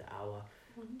the end of the hour.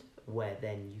 Wonderful. Where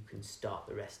then you can start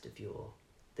the rest of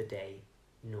the day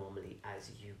normally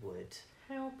as you would.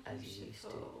 How beautiful. As you used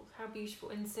to. How beautiful.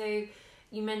 And so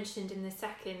you mentioned in the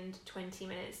second 20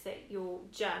 minutes that your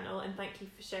journal, and thank you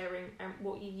for sharing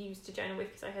what you use to journal with,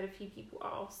 because I had a few people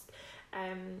ask,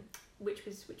 which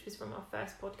was from our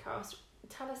first podcast.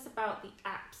 Tell us about the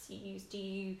apps you use. Do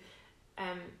you,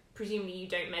 presumably you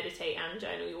don't meditate and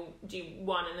journal, you'll do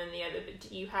one and then the other, but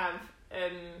do you have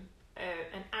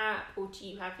an app, or do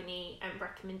you have any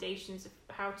recommendations of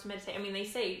how to meditate? I mean, they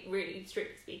say, really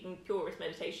strictly speaking, purest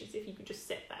meditations if you could just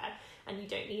sit there and you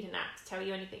don't need an app to tell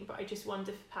you anything. But I just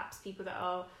wonder if perhaps people that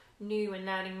are new and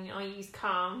learning, I use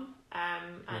Calm,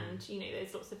 and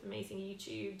there's lots of amazing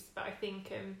YouTubes, but I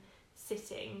think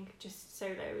sitting just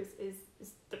solo is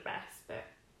the best. But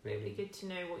it'd be good to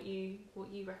know what you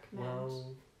recommend.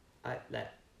 Well,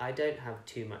 I don't have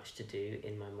too much to do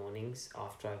in my mornings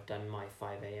after I've done my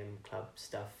 5 a.m. club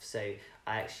stuff, so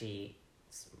I actually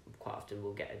quite often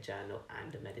will get a journal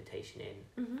and a meditation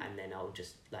in, and then I'll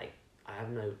just I have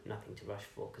nothing to rush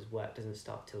for because work doesn't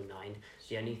start till 9.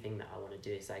 The only thing that I want to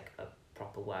do is like a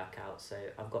proper workout, so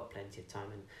I've got plenty of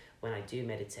time. And when I do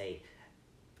meditate,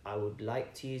 I would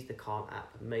like to use the Calm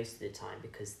app most of the time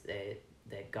because they're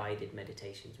guided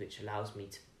meditations, which allows me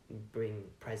to bring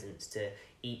presence to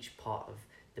each part of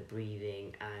the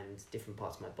breathing and different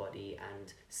parts of my body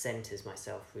and centers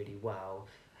myself really well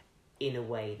in a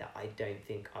way that I don't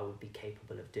think I would be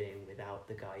capable of doing without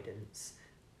the guidance.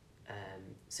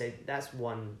 So that's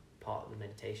one part of the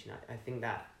meditation. I think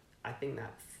that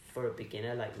for a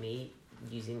beginner like me,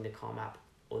 using the Calm app,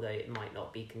 although it might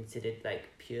not be considered like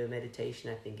pure meditation,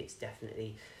 I think it's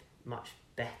definitely much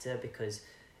better because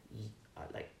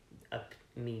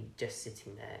me just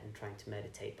sitting there and trying to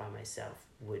meditate by myself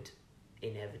would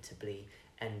inevitably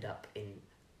end up in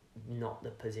not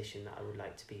the position that I would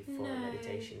like to be for a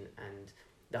meditation. And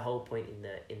the whole point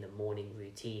in the morning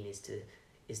routine is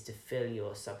to fill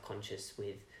your subconscious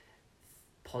with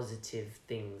positive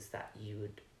things that you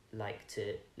would like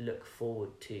to look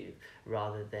forward to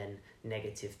rather than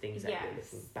negative things that you're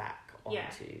looking back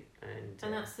onto.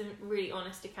 And that's a really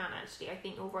honest account, actually. I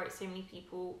think you're right, so many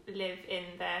people live in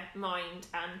their mind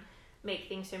and make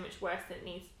things so much worse than it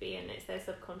needs to be, and it's their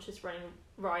subconscious running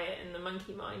riot in the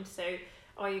monkey mind. So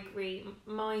I agree.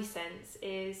 My sense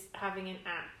is having an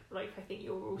app, like I think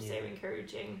you're also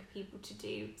encouraging people to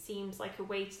do, seems like a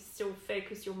way to still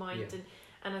focus your mind.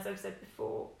 And as I've said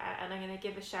before, and I'm going to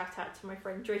give a shout out to my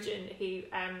friend Dridgen,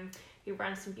 who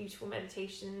ran some beautiful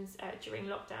meditations during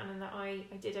lockdown, and that I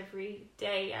did every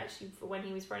day actually for when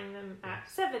he was running them at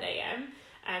 7 a.m.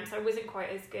 So I wasn't quite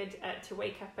as good to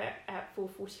wake up at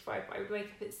 4:45, but I would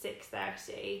wake up at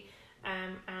 6:30.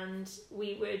 And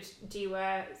we would do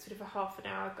a sort of a half an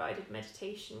hour guided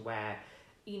meditation where,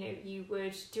 you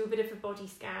would do a bit of a body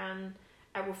scan.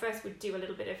 First we'd do a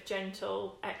little bit of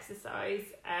gentle exercise,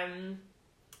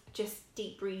 just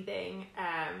deep breathing,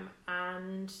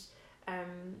 and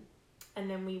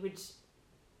then we would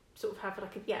sort of have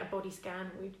like a body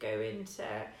scan. We'd go into,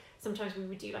 sometimes we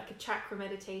would do like a chakra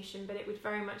meditation, but it would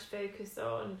very much focus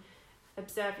on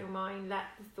observe your mind, let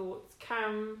the thoughts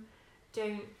come,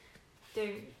 don't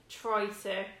try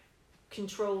to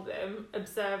control them,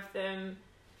 observe them,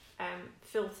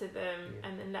 filter them,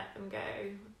 and then let them go.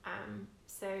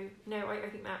 I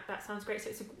think that sounds great. So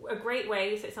it's a great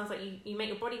way. So it sounds like you make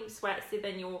your body sweat, so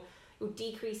then you're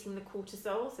decreasing the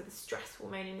cortisol, so the stress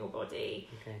hormone in your body.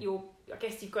 I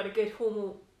guess you've got a good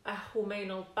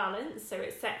hormonal balance, so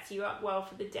it sets you up well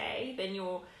for the day. Then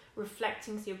you're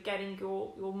reflecting, so you're getting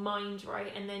your mind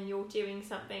right, and then you're doing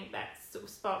something that sort of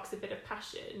sparks a bit of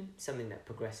passion, something that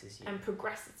progresses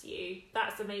you.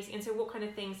 That's amazing. And so what kind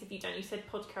of things have you done? You said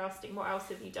podcasting. What else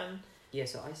have you done?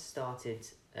 So I started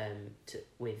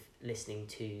with listening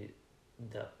to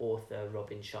the author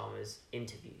Robin Sharma's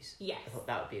interviews. Yes. I thought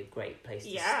that would be a great place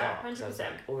to start, 100%. I was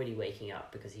already waking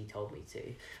up because he told me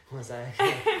to. I was like,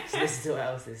 okay, so listen to what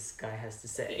else this guy has to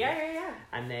say. Yeah.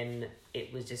 And then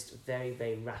it was just very,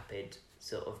 very rapid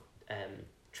sort of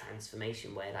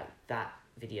transformation where that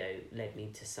video led me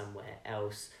to somewhere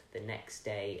else the next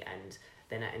day, and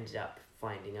then I ended up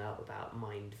finding out about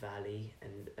Mind Valley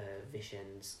and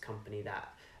Vishen's company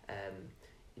that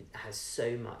has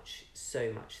so much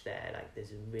there. Like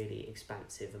there's a really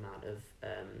expansive amount of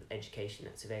education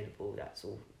that's available that's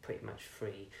all pretty much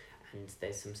free, and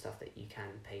there's some stuff that you can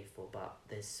pay for, but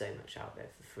there's so much out there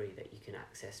for free that you can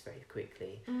access very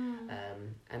quickly.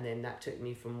 And then that took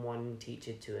me from one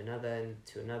teacher to another,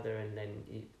 and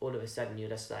then all of a sudden you're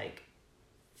just like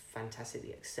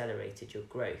fantastically accelerated your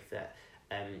growth that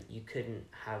you couldn't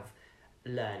have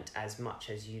learnt as much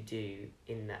as you do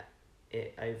in that.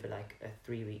 Over like a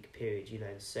 3-week period, you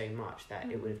learn so much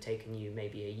that it would have taken you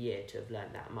maybe a year to have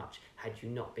learned that much had you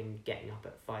not been getting up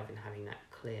at 5 and having that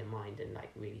clear mind and like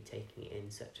really taking it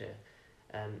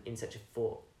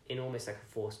in almost like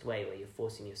a forced way where you're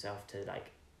forcing yourself to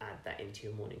like add that into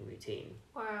your morning routine.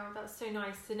 Wow, that's so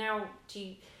nice. So now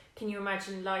can you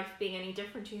imagine life being any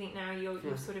different? Do you think now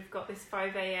you've sort of got this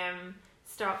 5 a.m.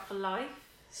 start for life?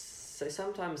 So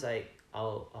sometimes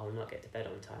I'll not get to bed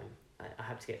on time. I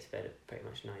have to get to bed at pretty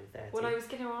much 9:30. Well, I was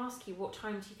going to ask you, what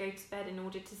time do you go to bed in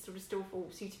order to sort of still fall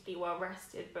suitably well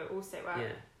rested, but also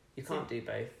you can't do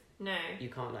both. No. You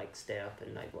can't like stay up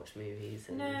and like watch movies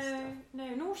and no, stuff.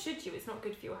 No, nor should you. It's not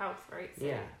good for your health, right? So.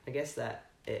 Yeah, I guess that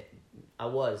I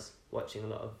was watching a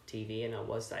lot of TV and I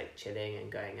was like chilling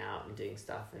and going out and doing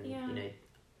stuff, and you know,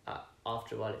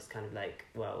 after a while it's kind of like,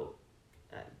 well,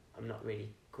 I'm not really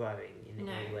growing in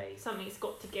any way. Something's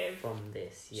got to give from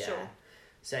this. Yeah. Sure.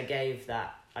 So I gave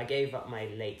up my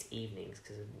late evenings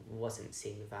because I wasn't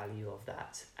seeing the value of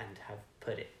that, and have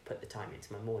put the time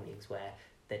into my mornings where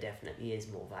there definitely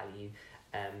is more value.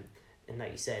 And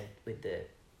like you said, with the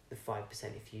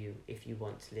 5%, if you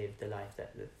want to live the life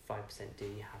that the 5% do,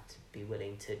 you have to be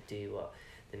willing to do what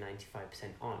the 95%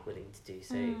 aren't willing to do.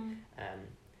 So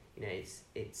you know,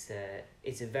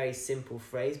 it's a very simple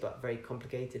phrase but very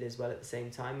complicated as well at the same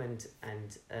time, and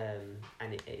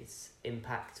it's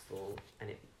impactful, and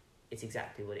it's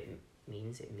exactly what it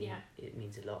means. It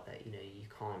means a lot that, you know,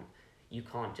 you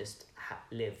can't just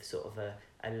live sort of a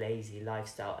lazy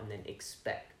lifestyle and then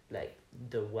expect like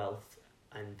the wealth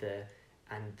and the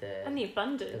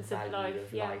abundance the value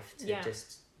of life, to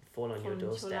just fall on your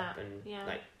doorstep, and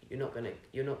like you're not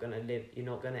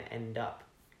gonna end up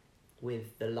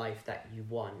with the life that you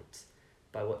want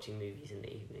by watching movies in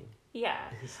the evening. Yeah.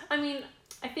 I mean,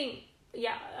 I think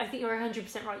you're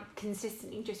 100% right.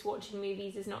 Consistently just watching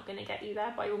movies is not going to get you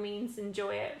there. By all means,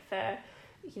 enjoy it for,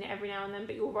 you know, every now and then,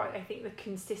 but you're right. I think the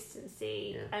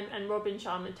consistency, and Robin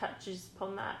Sharma touches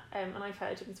upon that, and I've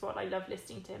heard him as well. I love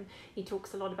listening to him. He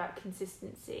talks a lot about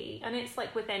consistency, and it's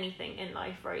like with anything in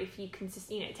life, right? If you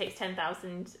it takes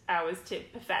 10,000 hours to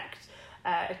perfect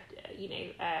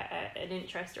an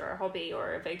interest or a hobby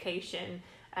or a vocation.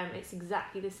 It's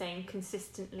exactly the same,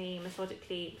 consistently,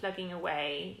 methodically, plugging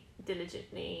away,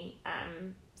 diligently.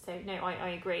 So no, I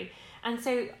agree. And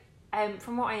so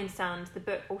from what I understand, the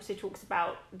book also talks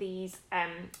about these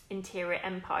interior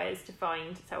empires to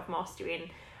find self-mastery in.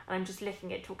 And I'm just looking,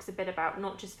 it talks a bit about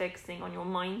not just focusing on your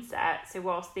mindset. So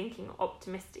whilst thinking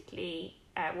optimistically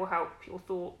will help your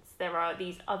thoughts, there are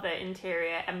these other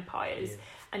interior empires. Yeah.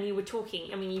 And you were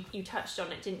talking, I mean, you touched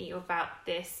on it, didn't you, about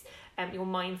this, your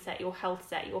mindset, your health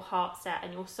set, your heart set,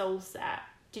 and your soul set.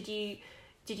 Did you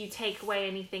take away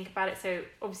anything about it? So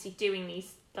obviously doing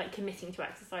these, like committing to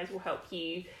exercise, will help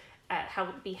you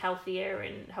be healthier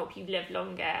and help you live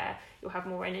longer. You'll have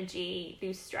more energy,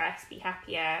 lose stress, be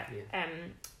happier. Yeah.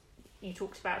 You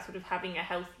talked about sort of having a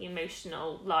healthy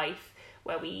emotional life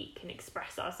where we can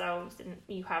express ourselves, and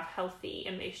you have healthy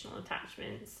emotional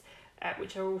attachments,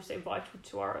 which are also vital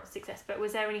to our success. But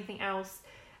was there anything else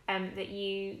that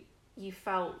you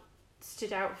felt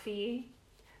stood out for you?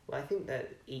 Well, I think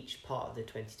that each part of the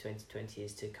 2020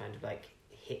 is to kind of like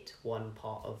hit one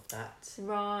part of that.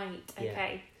 Right.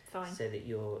 Okay. Fine. So that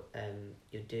you're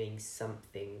doing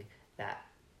something that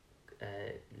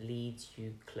leads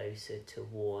you closer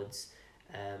towards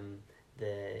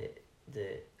the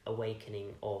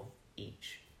awakening of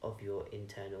each of your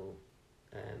internal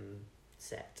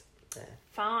set there.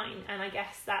 Fine. And I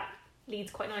guess that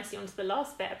leads quite nicely onto the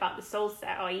last bit about the soul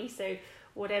set, i.e. so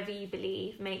whatever you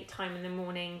believe, make time in the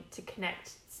morning to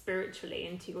connect spiritually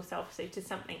into yourself, so to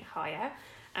something higher.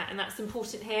 And that's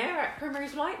important here at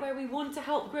Primrose Light, where we want to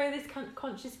help grow this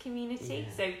conscious community.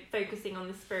 Yeah. So focusing on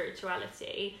the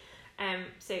spirituality.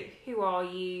 So who are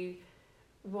you?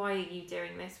 Why are you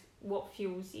doing this? What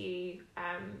fuels you?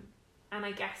 And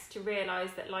I guess to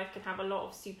realise that life can have a lot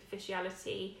of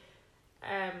superficiality.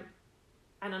 And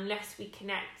unless we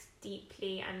connect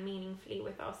deeply and meaningfully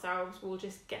with ourselves, we'll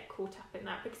just get caught up in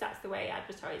that, because that's the way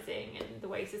advertising and the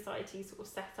way society's sort of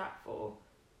set up for.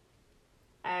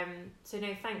 So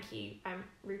no, thank you,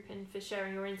 Rupin, for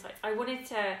sharing your insights. I wanted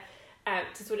to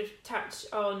sort of touch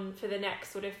on, for the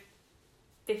next sort of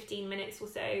 15 minutes or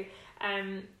so,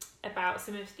 about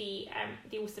some of the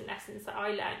awesome lessons that I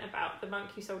learned about the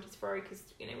monk who sold his Ferrari, because,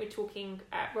 you know, we're talking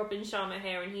Robin Sharma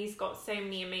here, and he's got so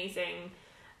many amazing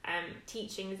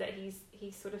teachings that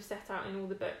he's sort of set out in all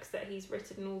the books that he's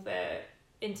written, all the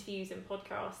interviews and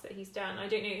podcasts that he's done. I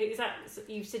don't know, is that,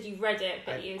 you said you read it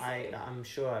but years ago? I'm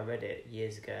sure I read it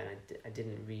years ago, and I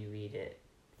didn't reread it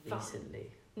recently.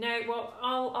 No, well,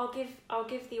 I'll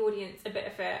give the audience a bit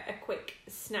of a quick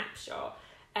snapshot.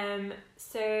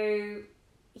 So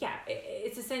yeah,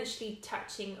 it's essentially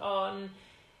touching on,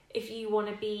 if you want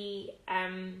to be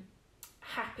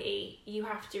happy, you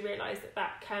have to realise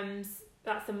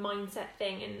that's a mindset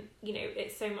thing, and you know,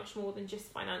 it's so much more than just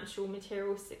financial,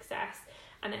 material success,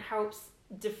 and it helps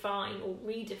define or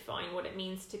redefine what it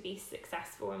means to be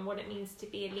successful, and what it means to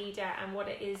be a leader, and what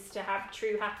it is to have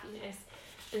true happiness.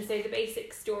 And so the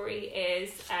basic story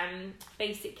is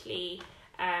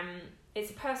it's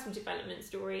a personal development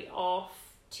story of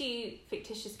two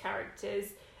fictitious characters,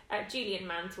 Julian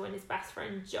Mantle and his best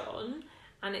friend John,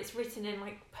 and it's written in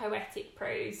like poetic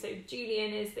prose. So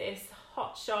Julian is this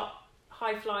hotshot,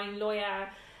 high-flying lawyer,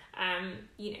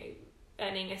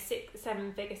 earning a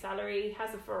 6-7-figure salary,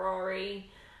 has a Ferrari,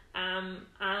 and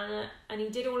he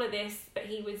did all of this, but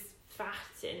he was fat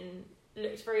and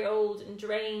looked very old and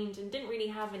drained and didn't really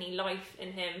have any life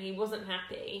in him. He wasn't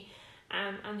happy,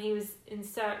 and he was in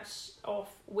search of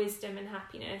wisdom and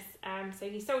happiness. So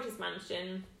he sold his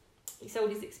mansion, he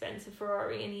sold his expensive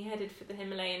Ferrari, and he headed for the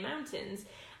Himalayan mountains,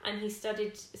 and he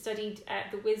studied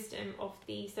the wisdom of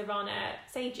the Savannah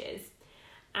sages.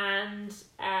 And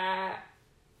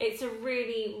it's a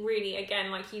really, really,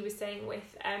 again, like you were saying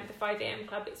with the 5am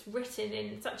Club, it's written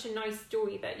in such a nice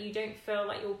story that you don't feel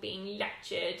like you're being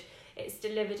lectured. It's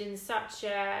delivered in such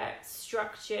a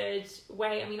structured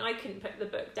way. I mean, I couldn't put the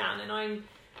book down, and I'm,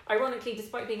 ironically,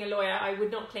 despite being a lawyer, I would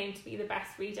not claim to be the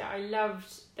best reader. I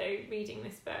loved, though, reading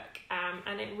this book,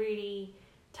 and it really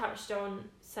touched on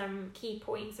some key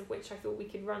points of which I thought we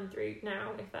could run through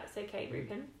now, if that's okay,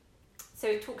 Reuben. So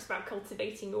it talks about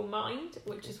cultivating your mind,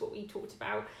 which is what we talked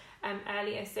about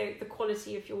earlier. So the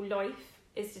quality of your life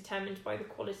is determined by the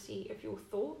quality of your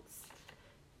thoughts.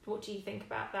 What do you think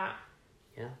about that?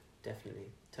 Yeah, definitely.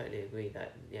 Totally agree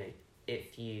that,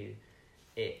 if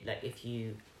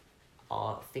you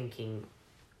are thinking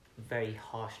very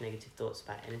harsh negative thoughts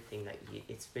about anything,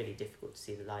 it's really difficult to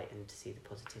see the light and to see the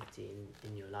positivity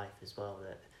in your life as well,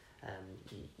 that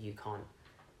you can't,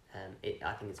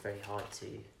 I think it's very hard to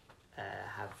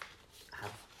have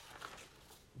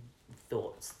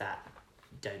thoughts that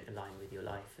don't align with your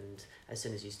life, and as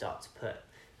soon as you start to put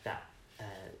that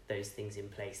those things in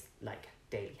place, like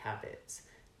daily habits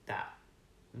that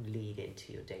lead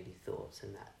into your daily thoughts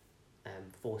and that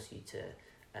force you to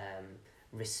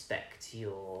respect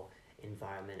your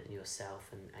environment and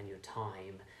yourself and your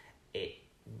time, it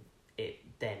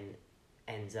then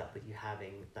ends up with you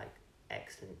having like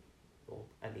excellent, or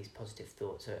at least positive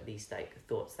thoughts, or at least like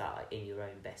thoughts that are in your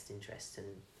own best interest,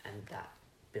 and that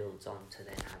builds on to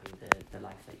then having the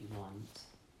life that you want.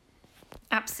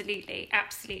 Absolutely.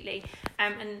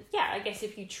 And yeah, I guess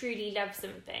if you truly love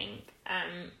something,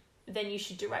 then you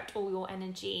should direct all your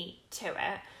energy to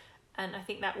it, and I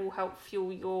think that will help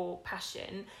fuel your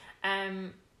passion.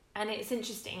 And it's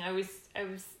interesting, I was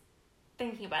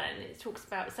thinking about it, and it talks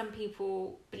about some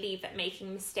people believe that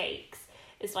making mistakes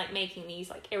is like making these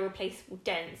like irreplaceable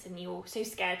dents and you're so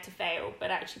scared to fail,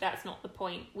 but actually that's not the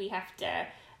point. We have to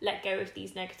let go of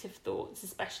these negative thoughts,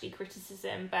 especially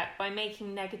criticism, but by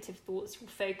making negative thoughts your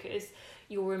focus,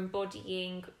 you're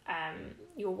embodying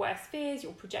your worst fears,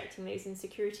 you're projecting those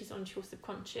insecurities onto your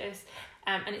subconscious,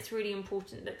 and it's really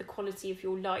important that the quality of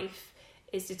your life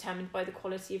is determined by the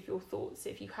quality of your thoughts.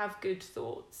 If you have good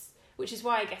thoughts, which is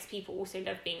why I guess people also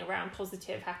love being around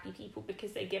positive, happy people,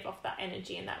 because they give off that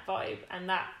energy and that vibe, and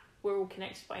that we're all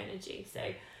connected by energy. So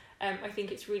I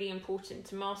think it's really important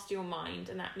to master your mind,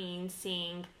 and that means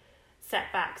seeing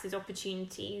setbacks as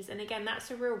opportunities. And again,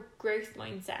 that's a real growth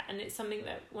mindset, and it's something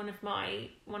that one of my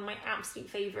absolute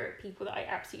favourite people that I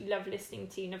absolutely love listening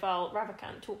to, Naval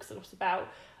Ravikant, talks a lot about.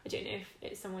 I don't know if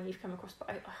it's someone you've come across, but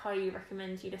I highly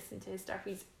recommend you listen to his stuff.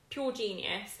 He's pure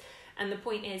genius. And the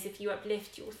point is, if you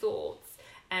uplift your thoughts,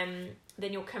 then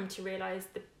you'll come to realise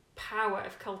the power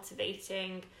of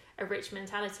cultivating a rich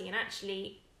mentality. And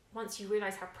actually, once you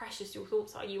realise how precious your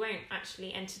thoughts are, you won't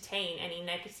actually entertain any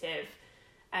negative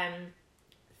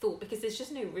thought, because there's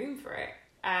just no room for it.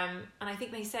 And I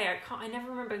think they say, I never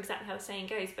remember exactly how the saying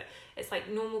goes, but it's like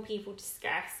normal people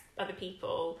discuss other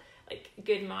people, like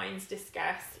good minds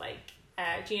discuss, like,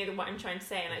 do you know what I'm trying to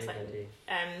say? And it's like,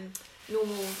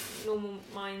 normal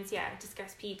minds,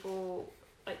 discuss people,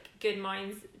 like good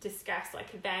minds discuss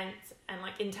like events, and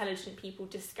like intelligent people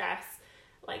discuss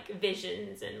like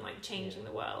visions and like changing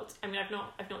the world. I mean, I've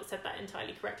not said that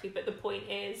entirely correctly, but the point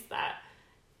is that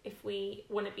if we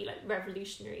want to be like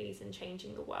revolutionaries and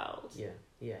changing the world.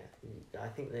 Yeah. I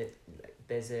think that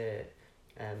there's a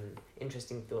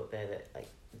interesting thought there that like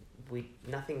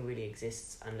nothing really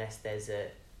exists unless there's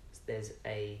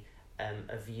a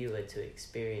viewer to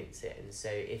experience it. And so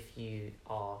if you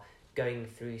are going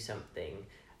through something,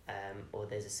 or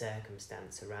there's a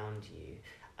circumstance around you,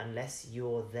 unless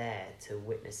you're there to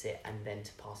witness it and then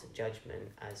to pass a judgment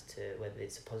as to whether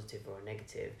it's a positive or a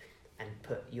negative,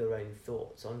 put your own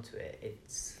thoughts onto it,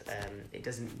 it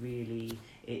doesn't really,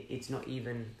 it's not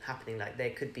even happening. Like,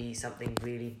 there could be something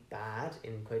really bad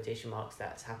in quotation marks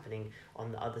that's happening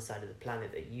on the other side of the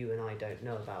planet that you and I don't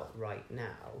know about right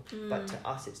now, but to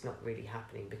us it's not really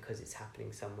happening because it's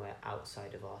happening somewhere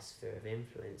outside of our sphere of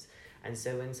influence. And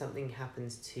so when something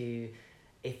happens to,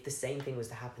 if the same thing was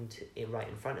to happen to it right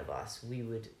in front of us, we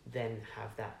would then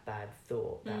have that bad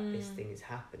thought that this thing is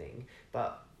happening.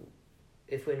 But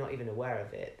if we're not even aware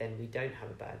of it, then we don't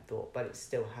have a bad thought, but it's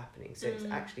still happening. So it's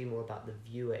actually more about the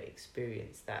viewer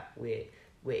experience, that we're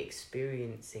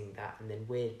experiencing that, and then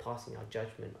we're passing our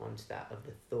judgment onto that of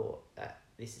the thought that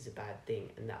this is a bad thing,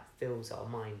 and that fills our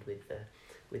mind with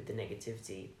the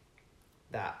negativity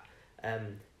that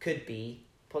could be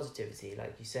positivity,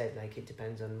 like you said. Like, it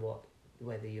depends on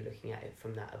whether you're looking at it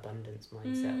from that abundance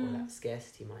mindset or that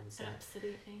scarcity mindset.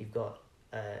 Absolutely.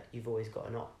 You've always got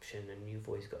an option, and you've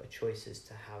always got a choice as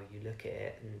to how you look at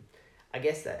it. And I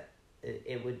guess that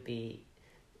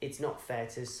it's not fair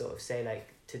to sort of say, like,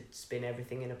 to spin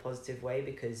everything in a positive way,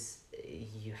 because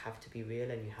you have to be real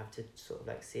and you have to sort of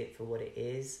like see it for what it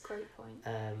is. Great point.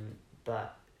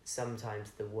 But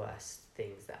sometimes the worst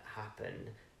things that happen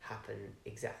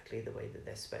exactly the way that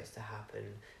they're supposed to happen,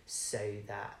 so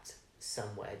that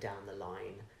somewhere down the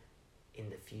line in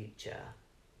the future,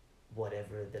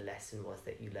 whatever the lesson was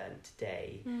that you learned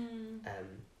today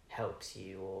helps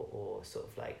you, or sort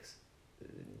of like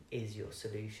is your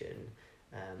solution.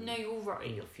 No, you're right.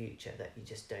 In your future that you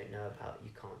just don't know about,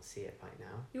 you can't see it right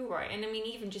now. You're right. And I mean,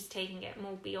 even just taking it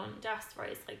more beyond us,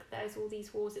 right? It's like, there's all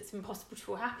these wars, it's impossible to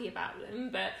feel happy about them,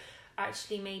 but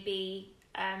actually maybe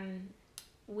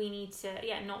we need to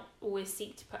not always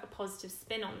seek to put a positive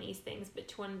spin on these things, but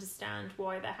to understand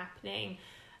why they're happening,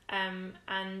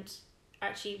 and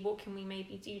actually what can we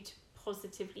maybe do to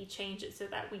positively change it so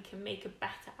that we can make a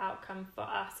better outcome for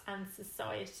us and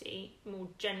society more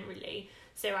generally.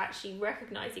 So actually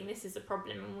recognising this is a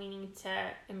problem and we need to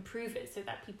improve it so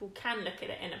that people can look at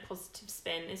it in a positive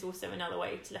spin is also another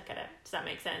way to look at it. Does that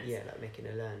make sense? Yeah, like making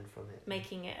a learn from it.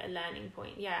 Making it a learning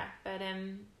point, yeah. But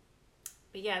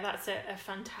yeah, that's a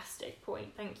fantastic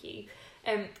point. Thank you.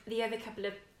 The other couple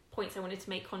of points I wanted to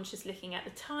make, conscious looking at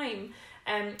the time,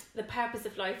 the purpose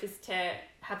of life is to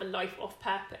have a life of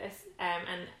purpose,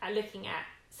 and looking at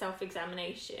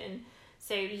self-examination.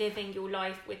 So living your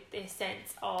life with this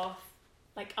sense of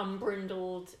like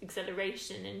unbridled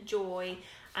exhilaration and joy,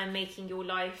 and making your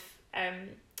life,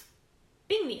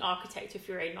 being the architect of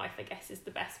your own life, I guess is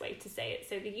the best way to say it.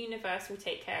 So the universe will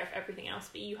take care of everything else,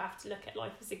 but you have to look at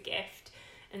life as a gift,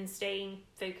 and staying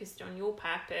focused on your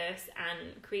purpose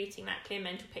and creating that clear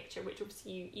mental picture, which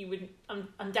obviously you would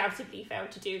undoubtedly fail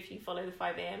to do if you follow the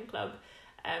 5am club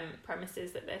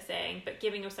premises that they're saying, but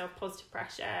giving yourself positive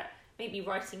pressure, maybe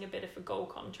writing a bit of a goal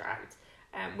contract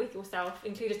with yourself,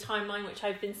 include a timeline, which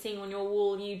I've been seeing on your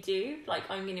wall you do, like,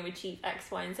 I'm going to achieve X,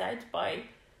 Y and Z by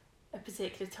a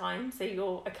particular time, so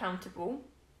you're accountable.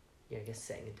 Yeah, I guess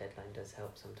setting a deadline does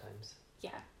help sometimes.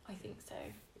 Yeah, I think so.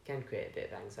 It can create a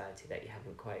bit of anxiety that you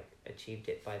haven't quite achieved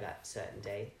it by that certain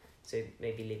day. So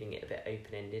maybe leaving it a bit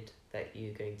open-ended, that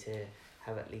you're going to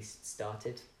have at least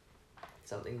started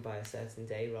something by a certain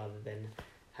day rather than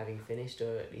having finished,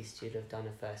 or at least you'd have done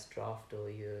a first draft,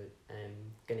 or you're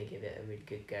going to give it a really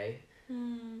good go.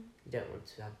 You don't want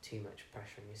to have too much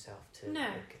pressure on yourself to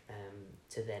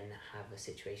to then have a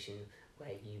situation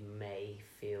where you may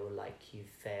feel like you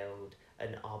failed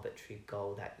an arbitrary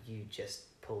goal that you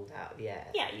just pulled out of the air.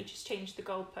 Yeah, you just change the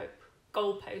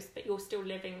goalpost, but you're still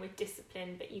living with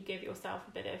discipline, but you give yourself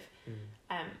a bit of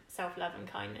self-love and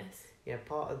kindness. Yeah,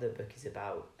 part of the book is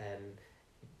about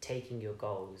taking your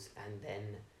goals and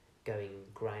then going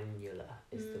granular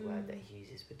is the word that he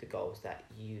uses with the goals, that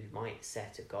you might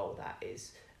set a goal that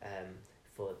is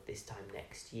for this time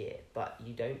next year, but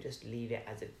you don't just leave it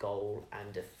as a goal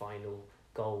and a final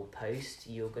goal post.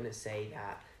 You're going to say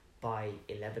that by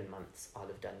 11 months I'll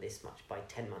have done this much, by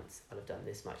 10 months I'll have done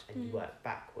this much, and you work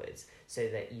backwards so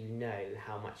that you know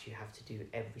how much you have to do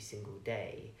every single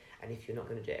day, and if you're not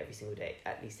going to do it every single day,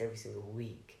 at least every single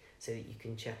week, so that you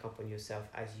can check up on yourself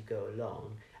as you go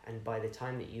along, and by the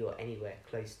time that you are anywhere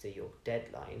close to your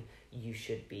deadline, you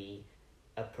should be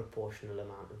a proportional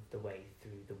amount of the way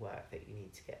through the work that you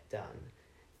need to get done,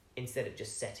 instead of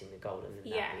just setting the goal and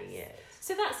then that being it.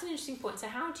 So that's an interesting point. So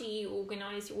how do you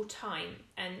organise your time?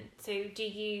 And so do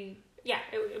you,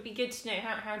 it would be good to know,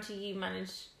 how do you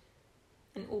manage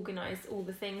and organise all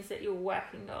the things that you're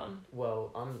working on?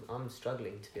 Well, I'm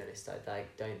struggling, to be honest. I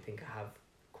don't think I have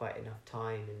quite enough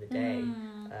time in the day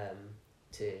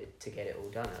to get it all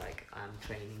done. Like, I'm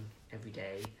training every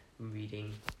day,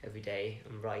 reading every day,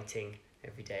 I'm writing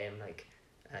every day, I'm like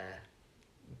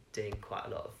doing quite a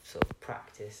lot of sort of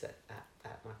practice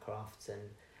at my crafts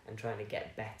and trying to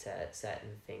get better at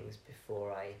certain things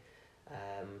before I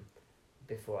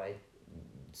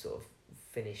sort of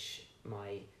finish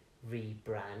my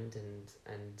rebrand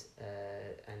and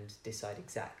decide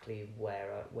exactly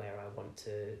where I want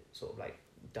to sort of like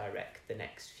direct the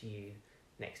next few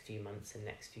months and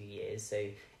next few years. So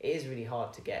it is really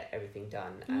hard to get everything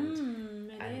done,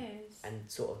 and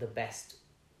sort of the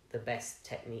best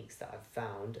techniques that I've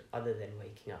found, other than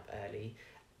waking up early,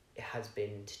 it has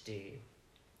been to do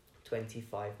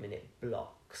 25-minute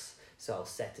blocks. So I'll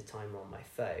set a timer on my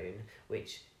phone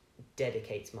which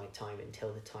dedicates my time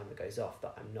until the timer goes off,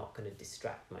 but I'm not going to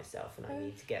distract myself, and I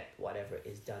need to get whatever it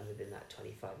is done within that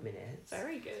 25 minutes.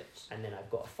 Very good. And then I've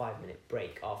got a 5-minute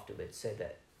break afterwards, so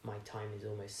that my time is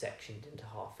almost sectioned into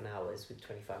half an hour's with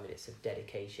 25 minutes of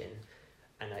dedication.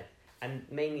 And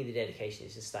mainly the dedication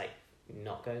is just like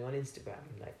not going on Instagram,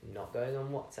 like not going on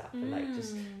WhatsApp, and like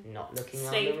just not looking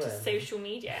around the room. To social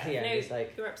media. Yeah, no, it's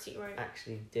like you're absolutely right.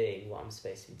 Actually doing what I'm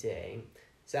supposed to be doing.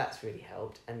 So that's really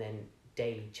helped. And then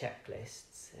daily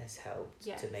checklists has helped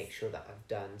to make sure that I've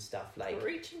done stuff like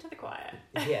reach into the choir.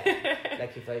 Yeah,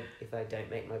 like if I don't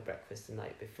make my breakfast the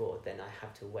night before, then I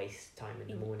have to waste time in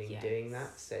the morning doing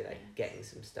that. So like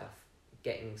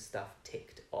getting stuff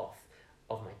ticked off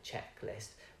of my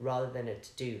checklist rather than a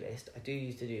to-do list. I do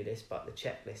use to-do list, but the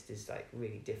checklist is like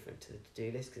really different to the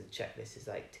to-do list, because the checklist is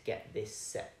like to get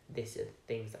this are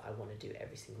things that I want to do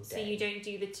every single day. So you don't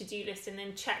do the to-do list and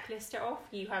then checklist it off,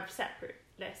 you have separate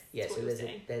lists. Yeah, so there's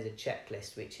a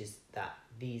checklist which is that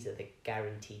these are the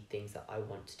guaranteed things that I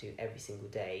want to do every single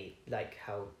day, like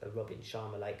how a Robin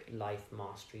Sharma like life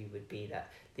mastery would be,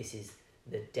 that this is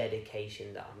the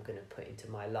dedication that I'm going to put into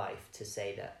my life to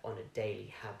say that on a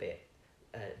daily habit,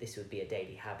 this would be a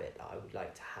daily habit that I would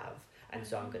like to have, and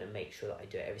so I'm going to make sure that I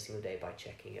do it every single day by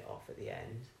checking it off at the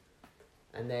end.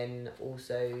 And then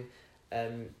also,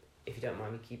 if you don't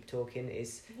mind me keep talking,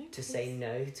 is to say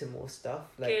no to more stuff.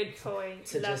 Like, good point.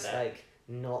 To Love just it. Like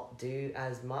not do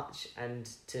as much, and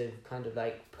to kind of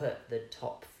like put the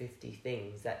top 50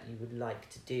 things that you would like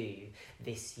to do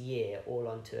this year all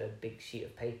onto a big sheet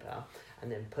of paper,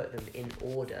 and then put them in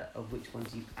order of which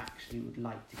ones you actually would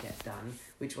like to get done,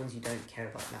 which ones you don't care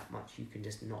about that much, you can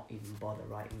just not even bother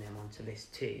writing them onto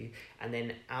list 2. And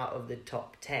then out of the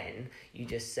top 10, you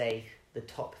just say the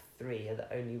top 3 are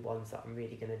the only ones that I'm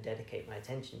really going to dedicate my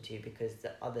attention to, because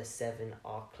the other 7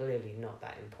 are clearly not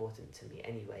that important to me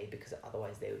anyway, because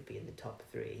otherwise they would be in the top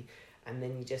 3. And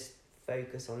then you just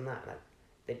focus on that. Like,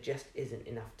 there just isn't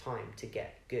enough time to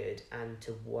get good and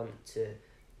to want to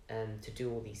do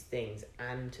all these things,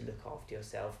 and to look after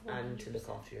yourself 100%. And to look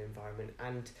after your environment.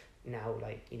 And now,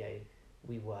 like, you know,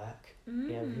 we work, you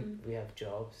know, we have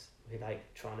jobs, we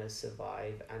like trying to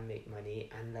survive and make money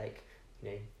and, like, you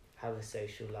know, have a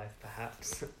social life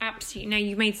perhaps. Absolutely. No,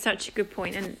 you made such a good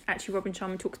point, and actually Robin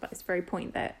Sharma talks about this very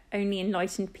point, that only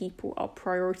enlightened people are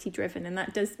priority driven, and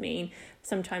that does mean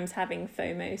sometimes having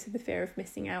FOMO, so the fear of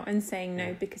missing out, and saying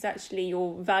no, because actually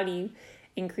your value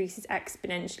increases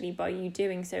exponentially by you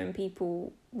doing so, and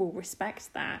people will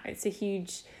respect that. It's a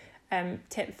huge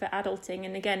tip for adulting.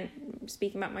 And again,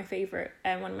 speaking about my favourite,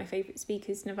 one of my favourite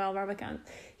speakers, Naval Ravikant,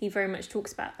 he very much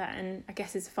talks about that. And I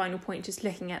guess as a final point, just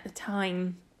looking at the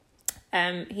time,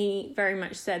 he very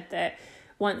much said that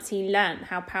once he learnt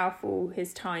how powerful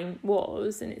his time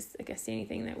was, and it's I guess the only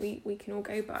thing that we can all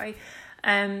go by,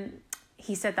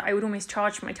 he said that I would almost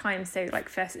charge my time. So like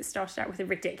first it started out with a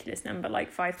ridiculous number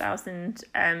like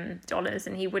 $5,000,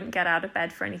 and he wouldn't get out of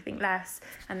bed for anything less,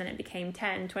 and then it became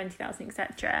 10, 20,000,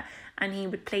 etc. And he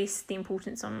would place the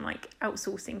importance on like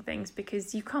outsourcing things,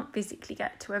 because you can't physically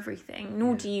get to everything,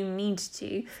 nor do you need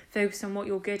to. Focus on what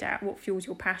you're good at, what fuels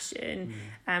your passion,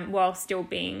 while still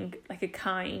being like a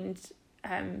kind,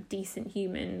 decent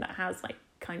human that has like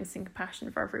kindness and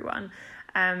compassion for everyone.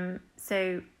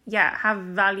 So yeah, have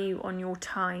value on your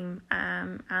time,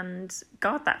 and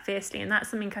guard that fiercely. And that's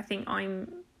something I think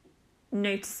I'm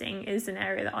noticing is an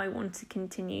area that I want to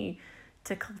continue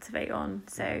to cultivate on.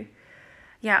 So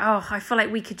yeah, I feel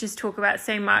like we could just talk about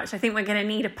so much. I think we're going to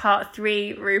need a part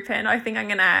 3, Rupin. I think I'm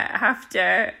going to have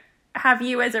to have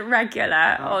you as a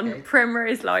regular on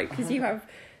Primrose Light, because you have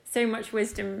so much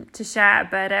wisdom to share.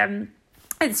 But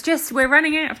it's just, we're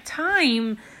running out of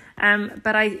time.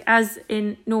 But I, as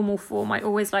in normal form, I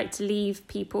always like to leave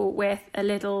people with a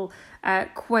little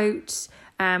quote,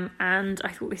 and I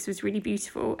thought this was really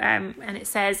beautiful. And it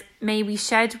says, "May we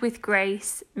shed with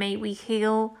grace, may we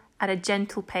heal at a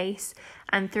gentle pace,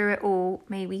 and through it all,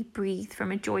 may we breathe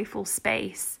from a joyful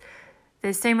space.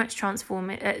 There's so much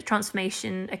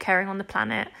transformation occurring on the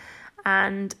planet.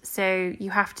 And so you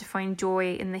have to find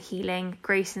joy in the healing,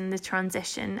 grace in the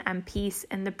transition, and peace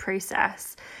in the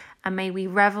process. And may we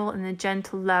revel in the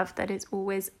gentle love that is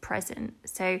always present.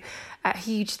 So a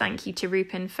huge thank you to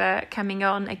Rupin for coming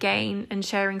on again and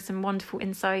sharing some wonderful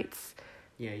insights.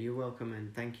 Yeah, you're welcome,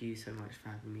 and thank you so much for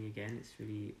having me again.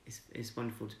 It's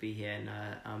wonderful to be here, and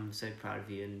I'm so proud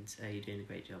of you, and you're doing a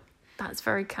great job. That's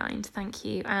very kind, thank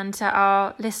you. And to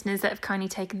our listeners that have kindly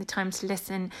taken the time to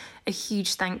listen, a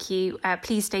huge thank you.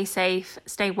 Please stay safe,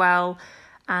 stay well,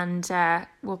 and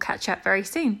we'll catch up very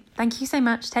soon. Thank you so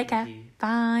much. Take care.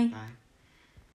 Bye. Bye.